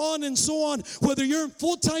so on and so on. Whether you're in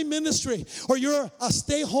full-time ministry or you're a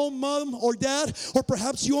stay-home mom or dad, or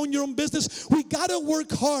perhaps you own your own business, we got to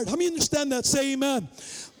work hard. How many understand that? Say amen.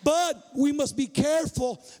 But we must be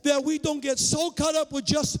careful that we don't get so caught up with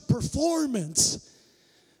just performance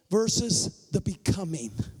versus the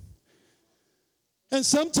becoming. And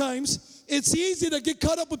sometimes it's easy to get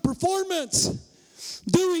caught up with performance.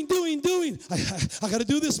 Doing. I got to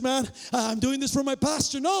do this, man. I'm doing this for my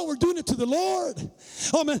pastor. No, we're doing it to the Lord.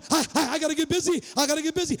 Oh, man, I got to get busy.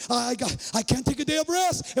 I can't take a day of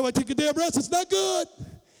rest. If I take a day of rest, it's not good.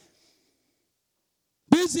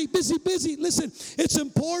 Busy. Listen, it's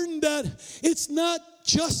important that it's not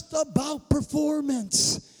just about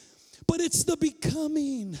performance, but it's the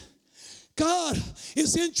becoming. God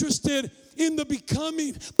is interested in the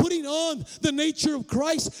becoming, putting on the nature of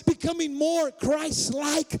Christ, becoming more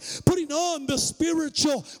Christ-like, putting on the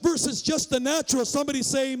spiritual versus just the natural. Somebody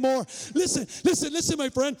say more. Listen, my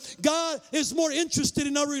friend. God is more interested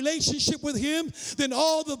in our relationship with Him than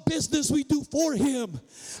all the business we do for Him.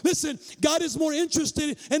 Listen, God is more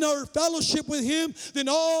interested in our fellowship with Him than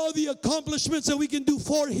all the accomplishments that we can do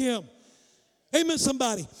for Him. Amen,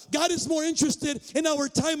 somebody. God is more interested in our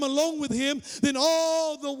time alone with Him than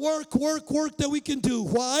all the work that we can do.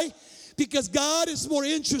 Why? Because God is more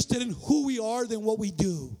interested in who we are than what we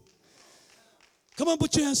do. Come on,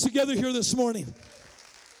 put your hands together here this morning.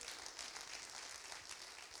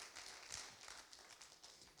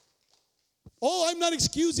 Oh, I'm not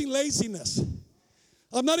excusing laziness.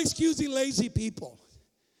 I'm not excusing lazy people,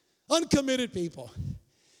 uncommitted people,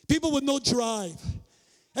 people with no drive.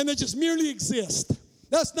 And they just merely exist.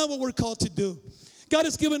 That's not what we're called to do. God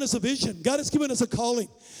has given us a vision. God has given us a calling.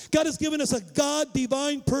 God has given us a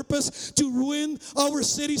God-divine purpose to win our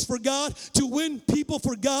cities for God, to win people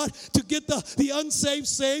for God, to get the unsaved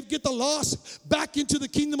saved, get the lost back into the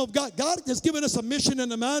kingdom of God. God has given us a mission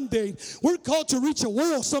and a mandate. We're called to reach a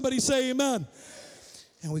world. Somebody say amen.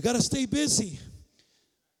 And we got to stay busy.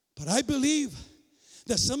 But I believe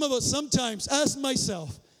that some of us sometimes, as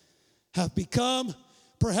myself, have become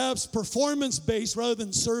perhaps performance-based rather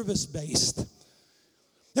than service-based.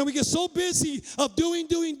 And we get so busy of doing,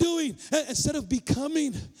 instead of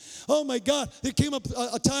becoming. Oh my God, there came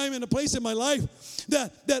a time and a place in my life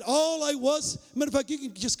that all I was, matter of fact, you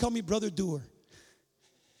can just call me Brother Doer.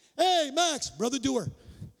 Hey, Max, Brother Doer.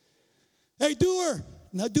 Hey, Doer,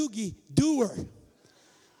 not Doogie, Doer.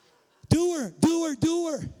 Doer.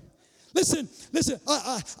 Listen, if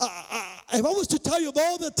I was to tell you of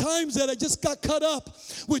all the times that I just got caught up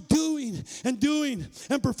with doing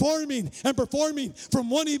and performing from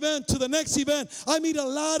one event to the next event, I made a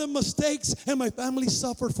lot of mistakes and my family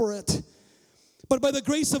suffered for it. But by the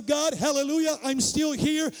grace of God, hallelujah, I'm still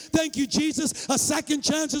here. Thank you, Jesus. A second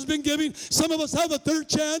chance has been given. Some of us have a third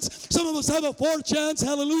chance. Some of us have a fourth chance.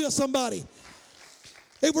 Hallelujah, somebody.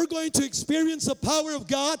 If we're going to experience the power of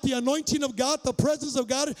God, the anointing of God, the presence of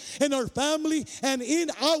God in our family and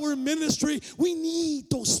in our ministry, we need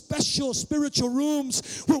those special spiritual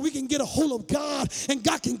rooms where we can get a hold of God and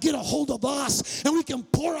God can get a hold of us and we can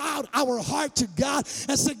pour out our heart to God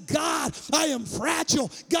and say, God, I am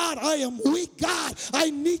fragile. God, I am weak. God,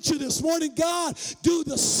 I need you this morning. God, do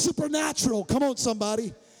the supernatural. Come on,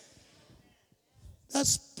 somebody. That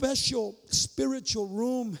special spiritual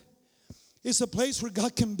room is a place where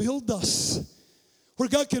God can build us, where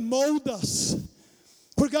God can mold us,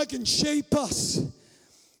 where God can shape us.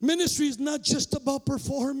 Ministry is not just about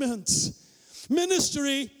performance.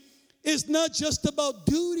 Ministry is not just about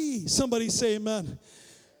duty. Somebody say amen.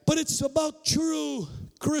 But it's about true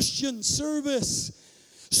Christian service,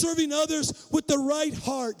 serving others with the right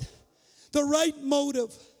heart, the right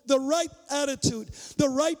motive, the right attitude, the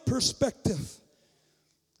right perspective.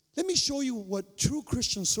 Let me show you what true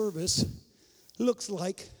Christian service looks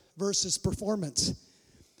like versus performance.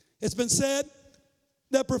 It's been said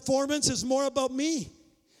that performance is more about me,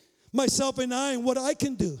 myself and I, and what I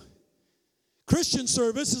can do. Christian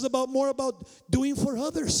service is more about doing for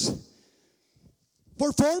others.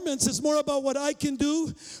 Performance is more about what I can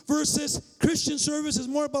do versus Christian service is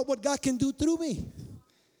more about what God can do through me.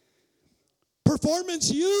 Performance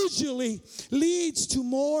usually leads to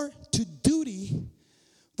more to duty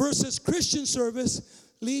versus Christian service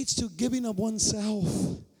leads to giving of oneself.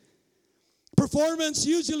 Performance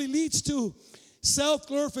usually leads to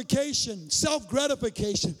self-glorification,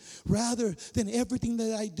 self-gratification, rather than everything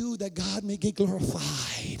that I do that God may get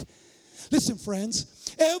glorified. Listen,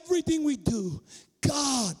 friends, everything we do,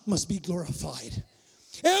 God must be glorified.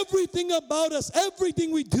 Everything about us,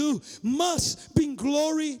 everything we do must bring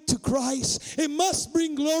glory to Christ. It must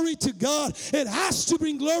bring glory to God. It has to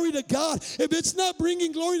bring glory to God. If it's not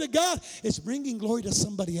bringing glory to God, it's bringing glory to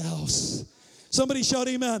somebody else. Somebody shout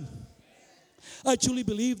amen. I truly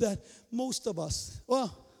believe that most of us,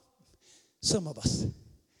 well, some of us,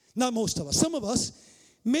 not most of us, some of us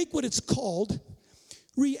make what it's called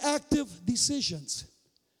reactive decisions.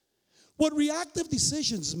 What reactive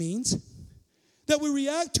decisions means that we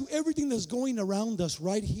react to everything that's going around us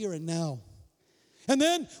right here and now. And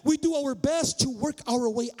then we do our best to work our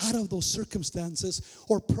way out of those circumstances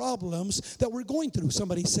or problems that we're going through.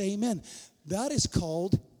 Somebody say amen. That is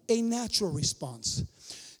called a natural response.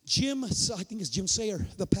 I think it's Jim Sayer,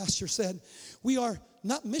 the pastor, said, we are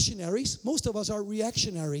not missionaries. Most of us are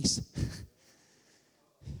reactionaries.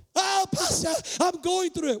 Oh, pastor, I'm going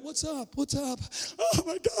through it. What's up? What's up? Oh,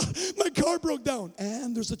 my God, my car broke down.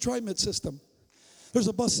 And there's a TriMet system. There's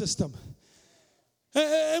a bus system.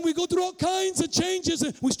 And we go through all kinds of changes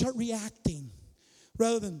and we start reacting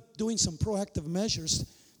rather than doing some proactive measures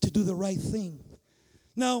to do the right thing.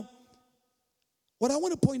 Now, what I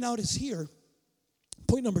want to point out is here,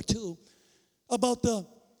 point number 2, about the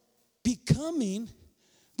becoming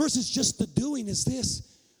versus just the doing is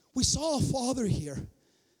this. We saw a father here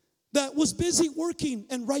that was busy working,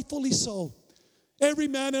 and rightfully so. Every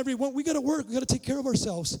man, everyone, we got to work. We got to take care of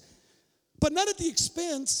ourselves. But not at the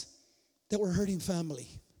expense that we're hurting family.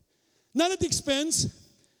 Not at the expense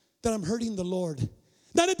that I'm hurting the Lord.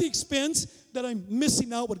 Not at the expense that I'm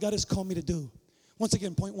missing out what God has called me to do. Once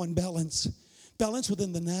again, point 1, balance. Balance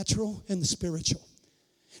within the natural and the spiritual.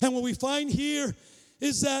 And what we find here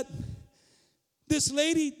is that this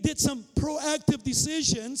lady did some proactive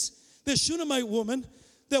decisions, the Shunammite woman,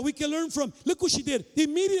 that we can learn from. Look what she did.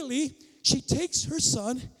 Immediately, she takes her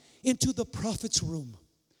son into the prophet's room.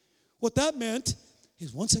 What that meant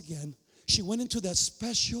is, once again, she went into that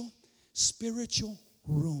special spiritual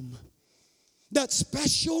room. That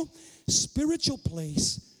special spiritual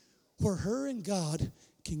place where her and God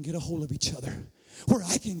can get a hold of each other. Where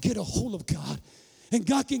I can get a hold of God and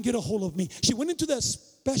God can get a hold of me. She went into that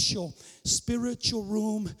special spiritual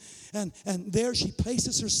room, and there she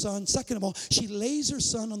places her son. Second of all, she lays her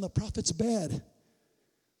son on the prophet's bed.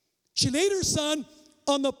 She laid her son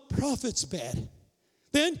on the prophet's bed.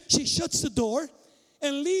 Then she shuts the door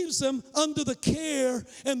and leaves him under the care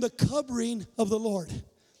and the covering of the Lord.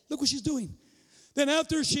 Look what she's doing. Then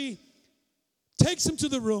after she takes him to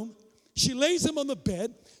the room, she lays him on the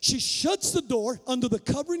bed, she shuts the door under the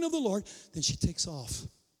covering of the Lord, then she takes off.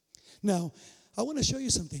 Now, I want to show you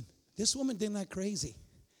something. This woman did not crazy.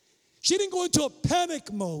 She didn't go into a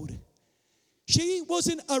panic mode. She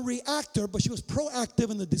wasn't a reactor, but she was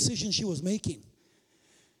proactive in the decision she was making.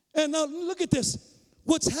 And now look at this.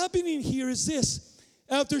 What's happening here is this.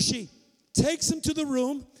 After she takes him to the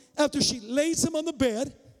room, after she lays him on the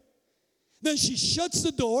bed, then she shuts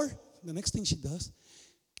the door. The next thing she does,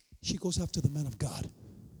 she goes after the man of God.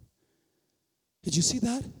 Did you see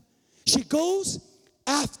that? She goes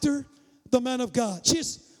after the man of God.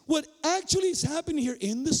 What actually is happening here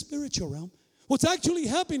in the spiritual realm, what's actually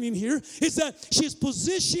happening here is that she's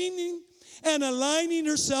positioning and aligning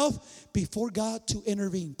herself before God to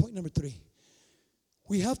intervene. Point number 3.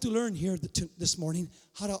 We have to learn here this morning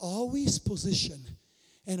how to always position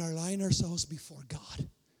and align ourselves before God.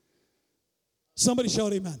 Somebody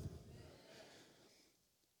shout amen.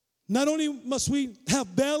 Not only must we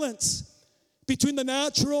have balance between the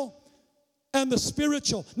natural and the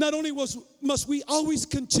spiritual, not only must we always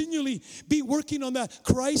continually be working on that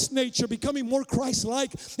Christ nature, becoming more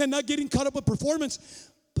Christ-like and not getting caught up with performance,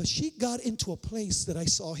 but she got into a place that I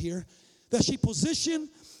saw here that she positioned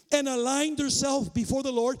and aligned herself before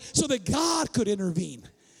the Lord so that God could intervene.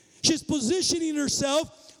 She's positioning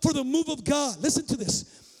herself for the move of God. Listen to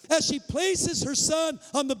this. As she places her son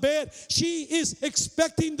on the bed, she is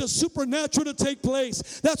expecting the supernatural to take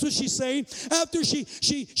place. That's what she's saying. After she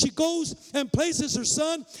goes and places her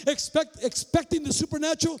son, expecting the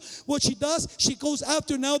supernatural, what she does, she goes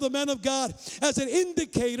after now the man of God as an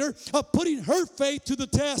indicator of putting her faith to the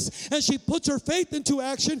test. And she puts her faith into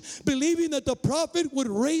action, believing that the prophet would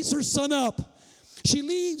raise her son up. She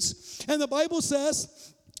leaves, and the Bible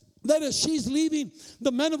says that as she's leaving,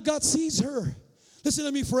 the man of God sees her. Listen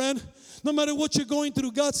to me, friend. No matter what you're going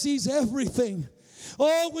through, God sees everything.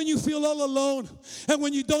 Oh, when you feel all alone, and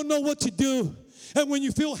when you don't know what to do, and when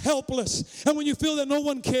you feel helpless, and when you feel that no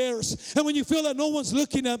one cares, and when you feel that no one's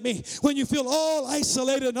looking at me, when you feel all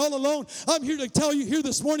isolated and all alone, I'm here to tell you here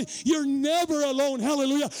this morning, you're never alone.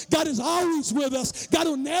 Hallelujah. God is always with us. God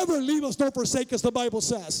will never leave us nor forsake us, the Bible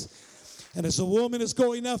says. And as a woman is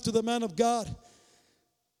going after the man of God,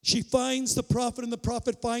 she finds the prophet, and the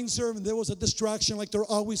prophet finds her, and there was a distraction, like there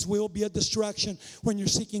always will be a distraction when you're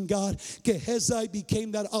seeking God. Gehazi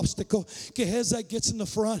became that obstacle. Gehazi gets in the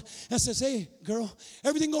front and says, hey, girl,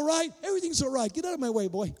 everything all right? Everything's all right. Get out of my way,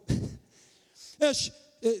 boy.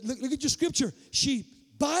 Look at your scripture. She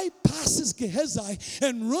bypasses Gehazi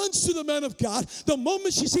and runs to the man of God. The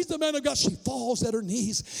moment she sees the man of God, she falls at her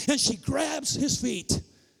knees, and she grabs his feet.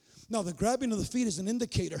 Now, the grabbing of the feet is an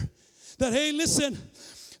indicator that, hey, listen,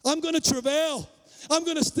 I'm going to travail. I'm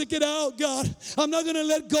going to stick it out, God. I'm not going to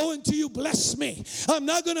let go until you bless me. I'm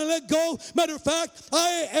not going to let go. Matter of fact,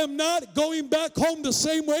 I am not going back home the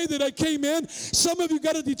same way that I came in. Some of you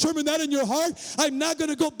got to determine that in your heart. I'm not going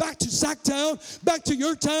to go back to Sacktown, back to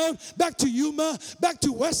your town, back to Yuma, back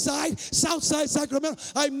to West Side, South Side, Sacramento.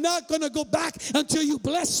 I'm not going to go back until you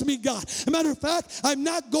bless me, God. Matter of fact, I'm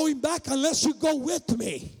not going back unless you go with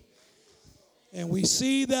me. And we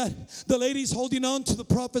see that the lady's holding on to the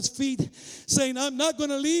prophet's feet, saying, I'm not going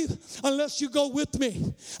to leave unless you go with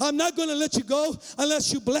me. I'm not going to let you go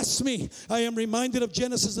unless you bless me. I am reminded of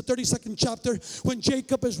Genesis, the 32nd chapter, when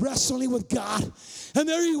Jacob is wrestling with God. And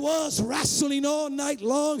there he was, wrestling all night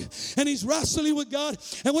long. And he's wrestling with God.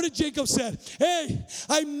 And what did Jacob say? Hey,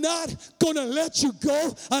 I'm not going to let you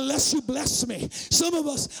go unless you bless me. Some of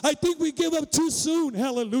us, I think we give up too soon.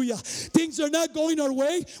 Hallelujah. Things are not going our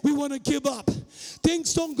way. We want to give up.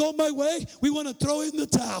 Things don't go my way, we want to throw in the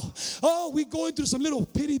towel. Oh, we going through some little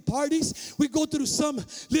pity parties. We go through some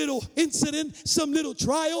little incident, some little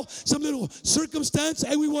trial, some little circumstance,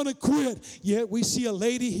 and we want to quit. Yet we see a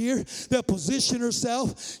lady here that positioned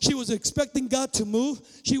herself. She was expecting God to move.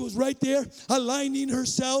 She was right there, aligning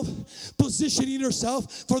herself, positioning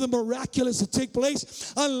herself for the miraculous to take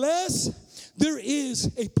place. Unless there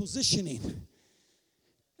is a positioning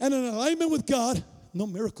and an alignment with God, no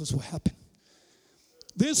miracles will happen.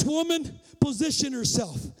 This woman positioned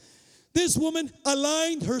herself. This woman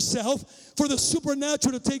aligned herself for the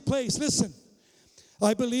supernatural to take place. Listen,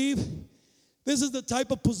 I believe this is the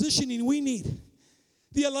type of positioning we need.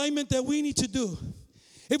 The alignment that we need to do.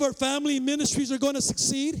 If our family ministries are going to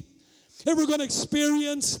succeed, if we're going to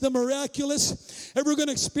experience the miraculous, if we're going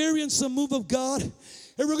to experience the move of God,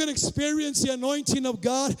 if we're going to experience the anointing of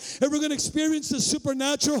God, if we're going to experience the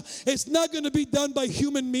supernatural, it's not going to be done by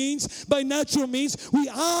human means, by natural means. We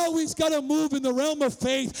always got to move in the realm of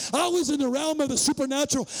faith, always in the realm of the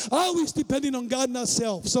supernatural, always depending on God and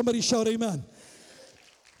ourselves. Somebody shout amen.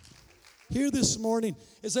 Here this morning,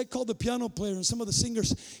 as I called the piano player and some of the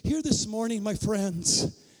singers, here this morning, my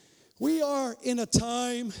friends, we are in a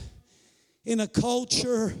time, in a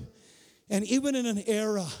culture, and even in an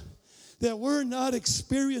era that we're not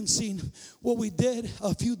experiencing what we did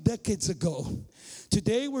a few decades ago.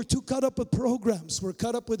 Today, we're too caught up with programs. We're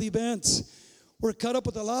caught up with events. We're caught up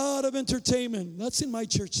with a lot of entertainment. That's in my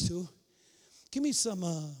church too. Give me some,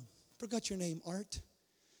 forgot your name, Art.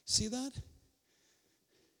 See that?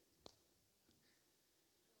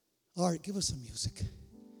 Art, give us some music.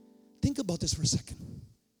 Think about this for a second.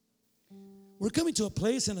 We're coming to a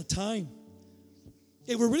place and a time,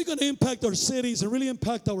 if we're really going to impact our cities and really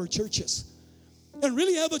impact our churches and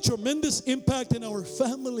really have a tremendous impact in our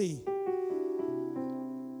family.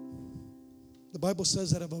 The Bible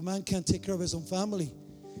says that if a man can't take care of his own family,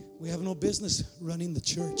 we have no business running the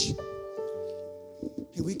church.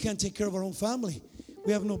 If we can't take care of our own family,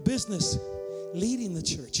 we have no business leading the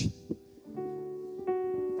church.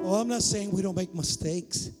 Oh, I'm not saying we don't make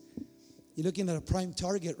mistakes. You're looking at a prime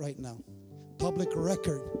target right now. Public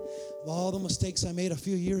record of all the mistakes I made a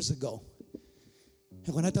few years ago.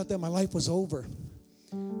 And when I thought that my life was over,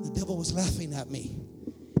 the devil was laughing at me.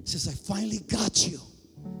 He says, I finally got you.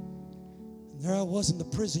 And there I was in the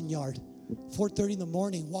prison yard, 4:30 in the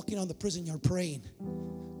morning, walking on the prison yard praying.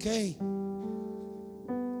 Okay,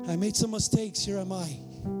 I made some mistakes. Here am I.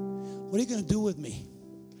 What are you going to do with me?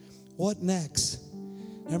 What next?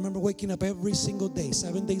 I remember waking up every single day,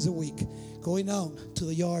 7 days a week, going out to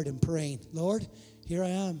the yard and praying. Lord, here I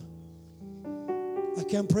am. I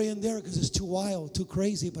can't pray in there because it's too wild, too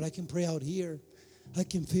crazy, but I can pray out here. I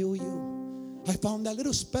can feel you. I found that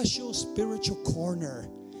little special spiritual corner,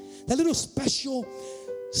 that little special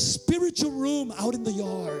spiritual room out in the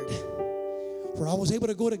yard where I was able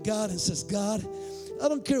to go to God and says, God, I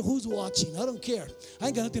don't care who's watching. I don't care. I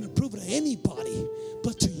ain't got nothing to prove to anybody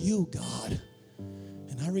but to you, God.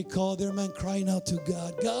 I recall their man crying out to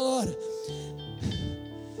God, God,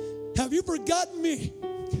 have you forgotten me?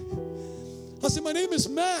 I said, my name is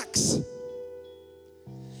Max.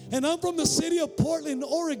 And I'm from the city of Portland,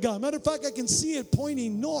 Oregon. Matter of fact, I can see it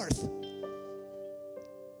pointing north.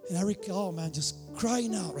 And I recall, man, just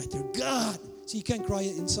crying out right there, God. So you can't cry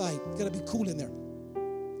inside. You got to be cool in there.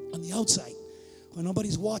 On the outside, when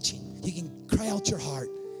nobody's watching, you can cry out your heart.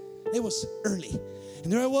 It was early.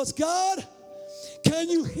 And there I was, God, can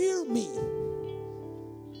you hear me?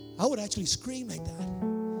 I would actually scream like that.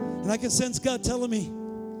 And I can sense God telling me,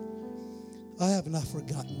 I have not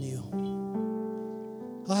forgotten you.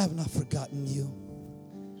 I have not forgotten you.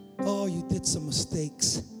 Oh, you did some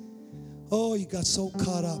mistakes. Oh, you got so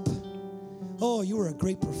caught up. Oh, you were a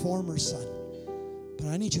great performer, son. But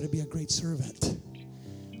I need you to be a great servant.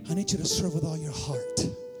 I need you to serve with all your heart.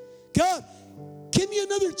 God, give me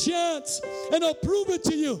another chance, and I'll prove it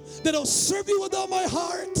to you that I'll serve you with all my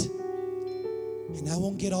heart. And I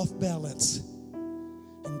won't get off balance.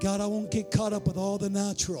 And God, I won't get caught up with all the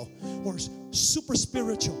natural or super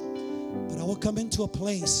spiritual. But I will come into a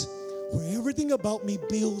place where everything about me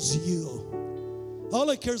builds you. All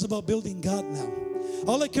I care is about building God now.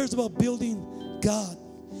 All I care is about building God.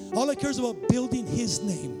 All I care is about building His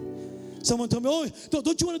name. Someone told me, oh,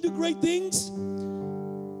 don't you want to do great things?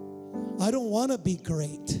 I don't want to be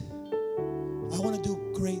great. I want to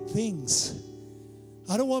do great things.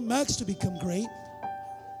 I don't want Max to become great.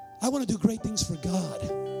 I want to do great things for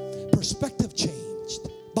God. Perspective changed.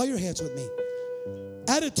 Bow your heads with me.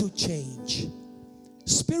 Attitude change.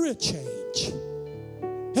 Spirit change.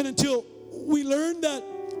 And until we learn that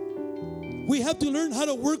we have to learn how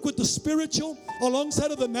to work with the spiritual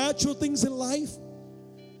alongside of the natural things in life,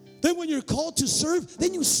 then when you're called to serve,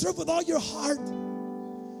 then you serve with all your heart.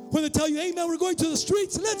 When they tell you, hey man, we're going to the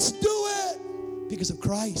streets, let's do it. Because of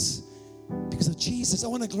Christ, because of Jesus, I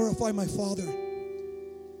want to glorify my Father.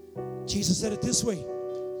 Jesus said it this way,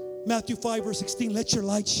 Matthew 5 verse 16, let your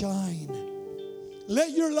light shine.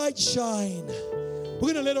 Let your light shine.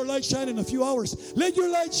 We're going to let our light shine in a few hours. Let your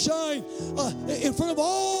light shine in front of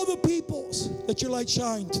all the peoples. Let your light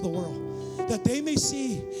shine to the world, that they may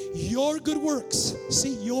see your good works.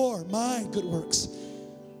 See my good works.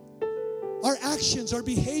 Our actions, our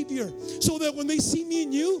behavior, so that when they see me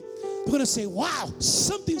and you, they're going to say, wow,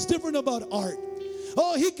 something's different about Art.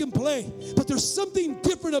 Oh, he can play, but there's something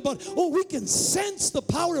different about, we can sense the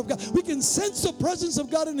power of God. We can sense the presence of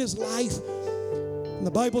God in his life. And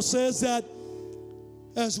the Bible says that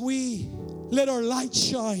as we let our light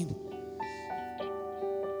shine,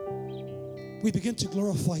 we begin to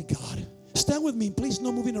glorify God. Stand with me, please,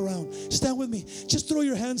 no moving around. Stand with me. Just throw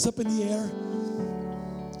your hands up in the air.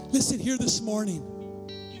 Listen, here this morning.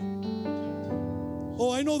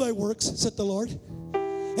 Oh, I know thy works, said the Lord.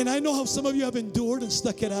 And I know how some of you have endured and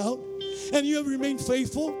stuck it out. And you have remained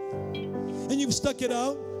faithful. And you've stuck it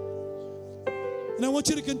out. And I want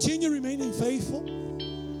you to continue remaining faithful.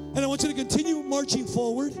 And I want you to continue marching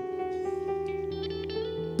forward.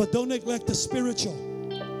 But don't neglect the spiritual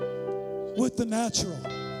with the natural.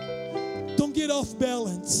 Don't get off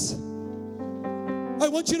balance. I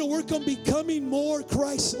want you to work on becoming more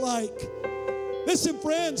Christ-like. Listen,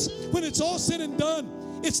 friends, when it's all said and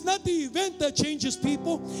done, it's not the event that changes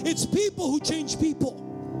people, it's people who change people.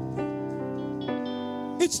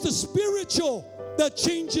 It's the spiritual that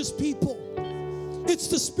changes people. It's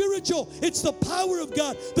the spiritual, it's the power of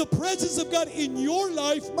God, the presence of God in your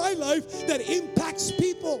life, my life, that impacts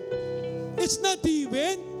people. It's not the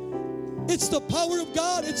event, it's the power of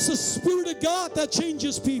God, it's the Spirit of God that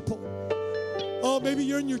changes people. Oh, maybe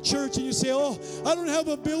you're in your church and you say, oh, I don't have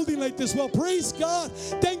a building like this. Well, praise God.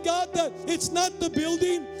 Thank God that it's not the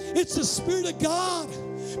building, it's the Spirit of God.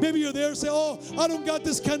 Maybe you're there and say, oh, I don't got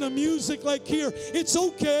this kind of music like here. It's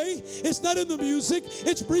okay. It's not in the music.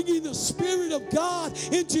 It's bringing the Spirit of God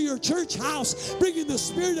into your church house. Bringing the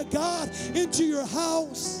Spirit of God into your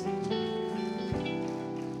house.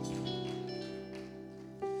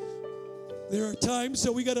 There are times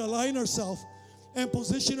that we got to align ourselves and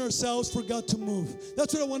position ourselves for God to move.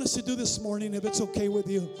 That's what I want us to do this morning, if it's okay with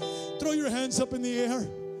you. Throw your hands up in the air.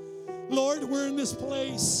 Lord, we're in this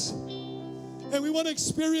place, and we want to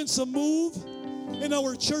experience a move in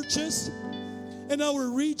our churches, in our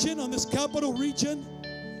region, on this capital region.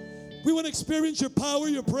 We want to experience your power,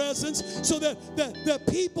 your presence, so that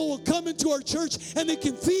people will come into our church and they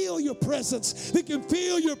can feel your presence. They can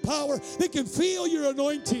feel your power. They can feel your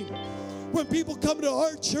anointing. When people come to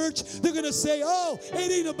our church, they're going to say, oh,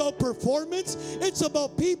 it ain't about performance. It's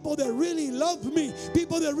about people that really love me,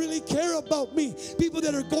 people that really care about me, people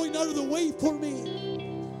that are going out of the way for me.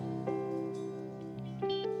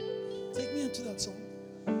 Take me into that song.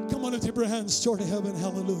 Come on, lift your hands toward heaven.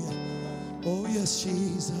 Hallelujah. Oh, yes,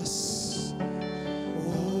 Jesus.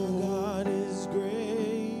 Oh, God is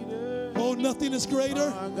greater. Oh, nothing is greater.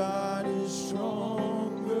 Our God is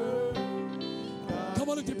stronger. Come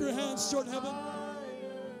on, lift your hands toward heaven.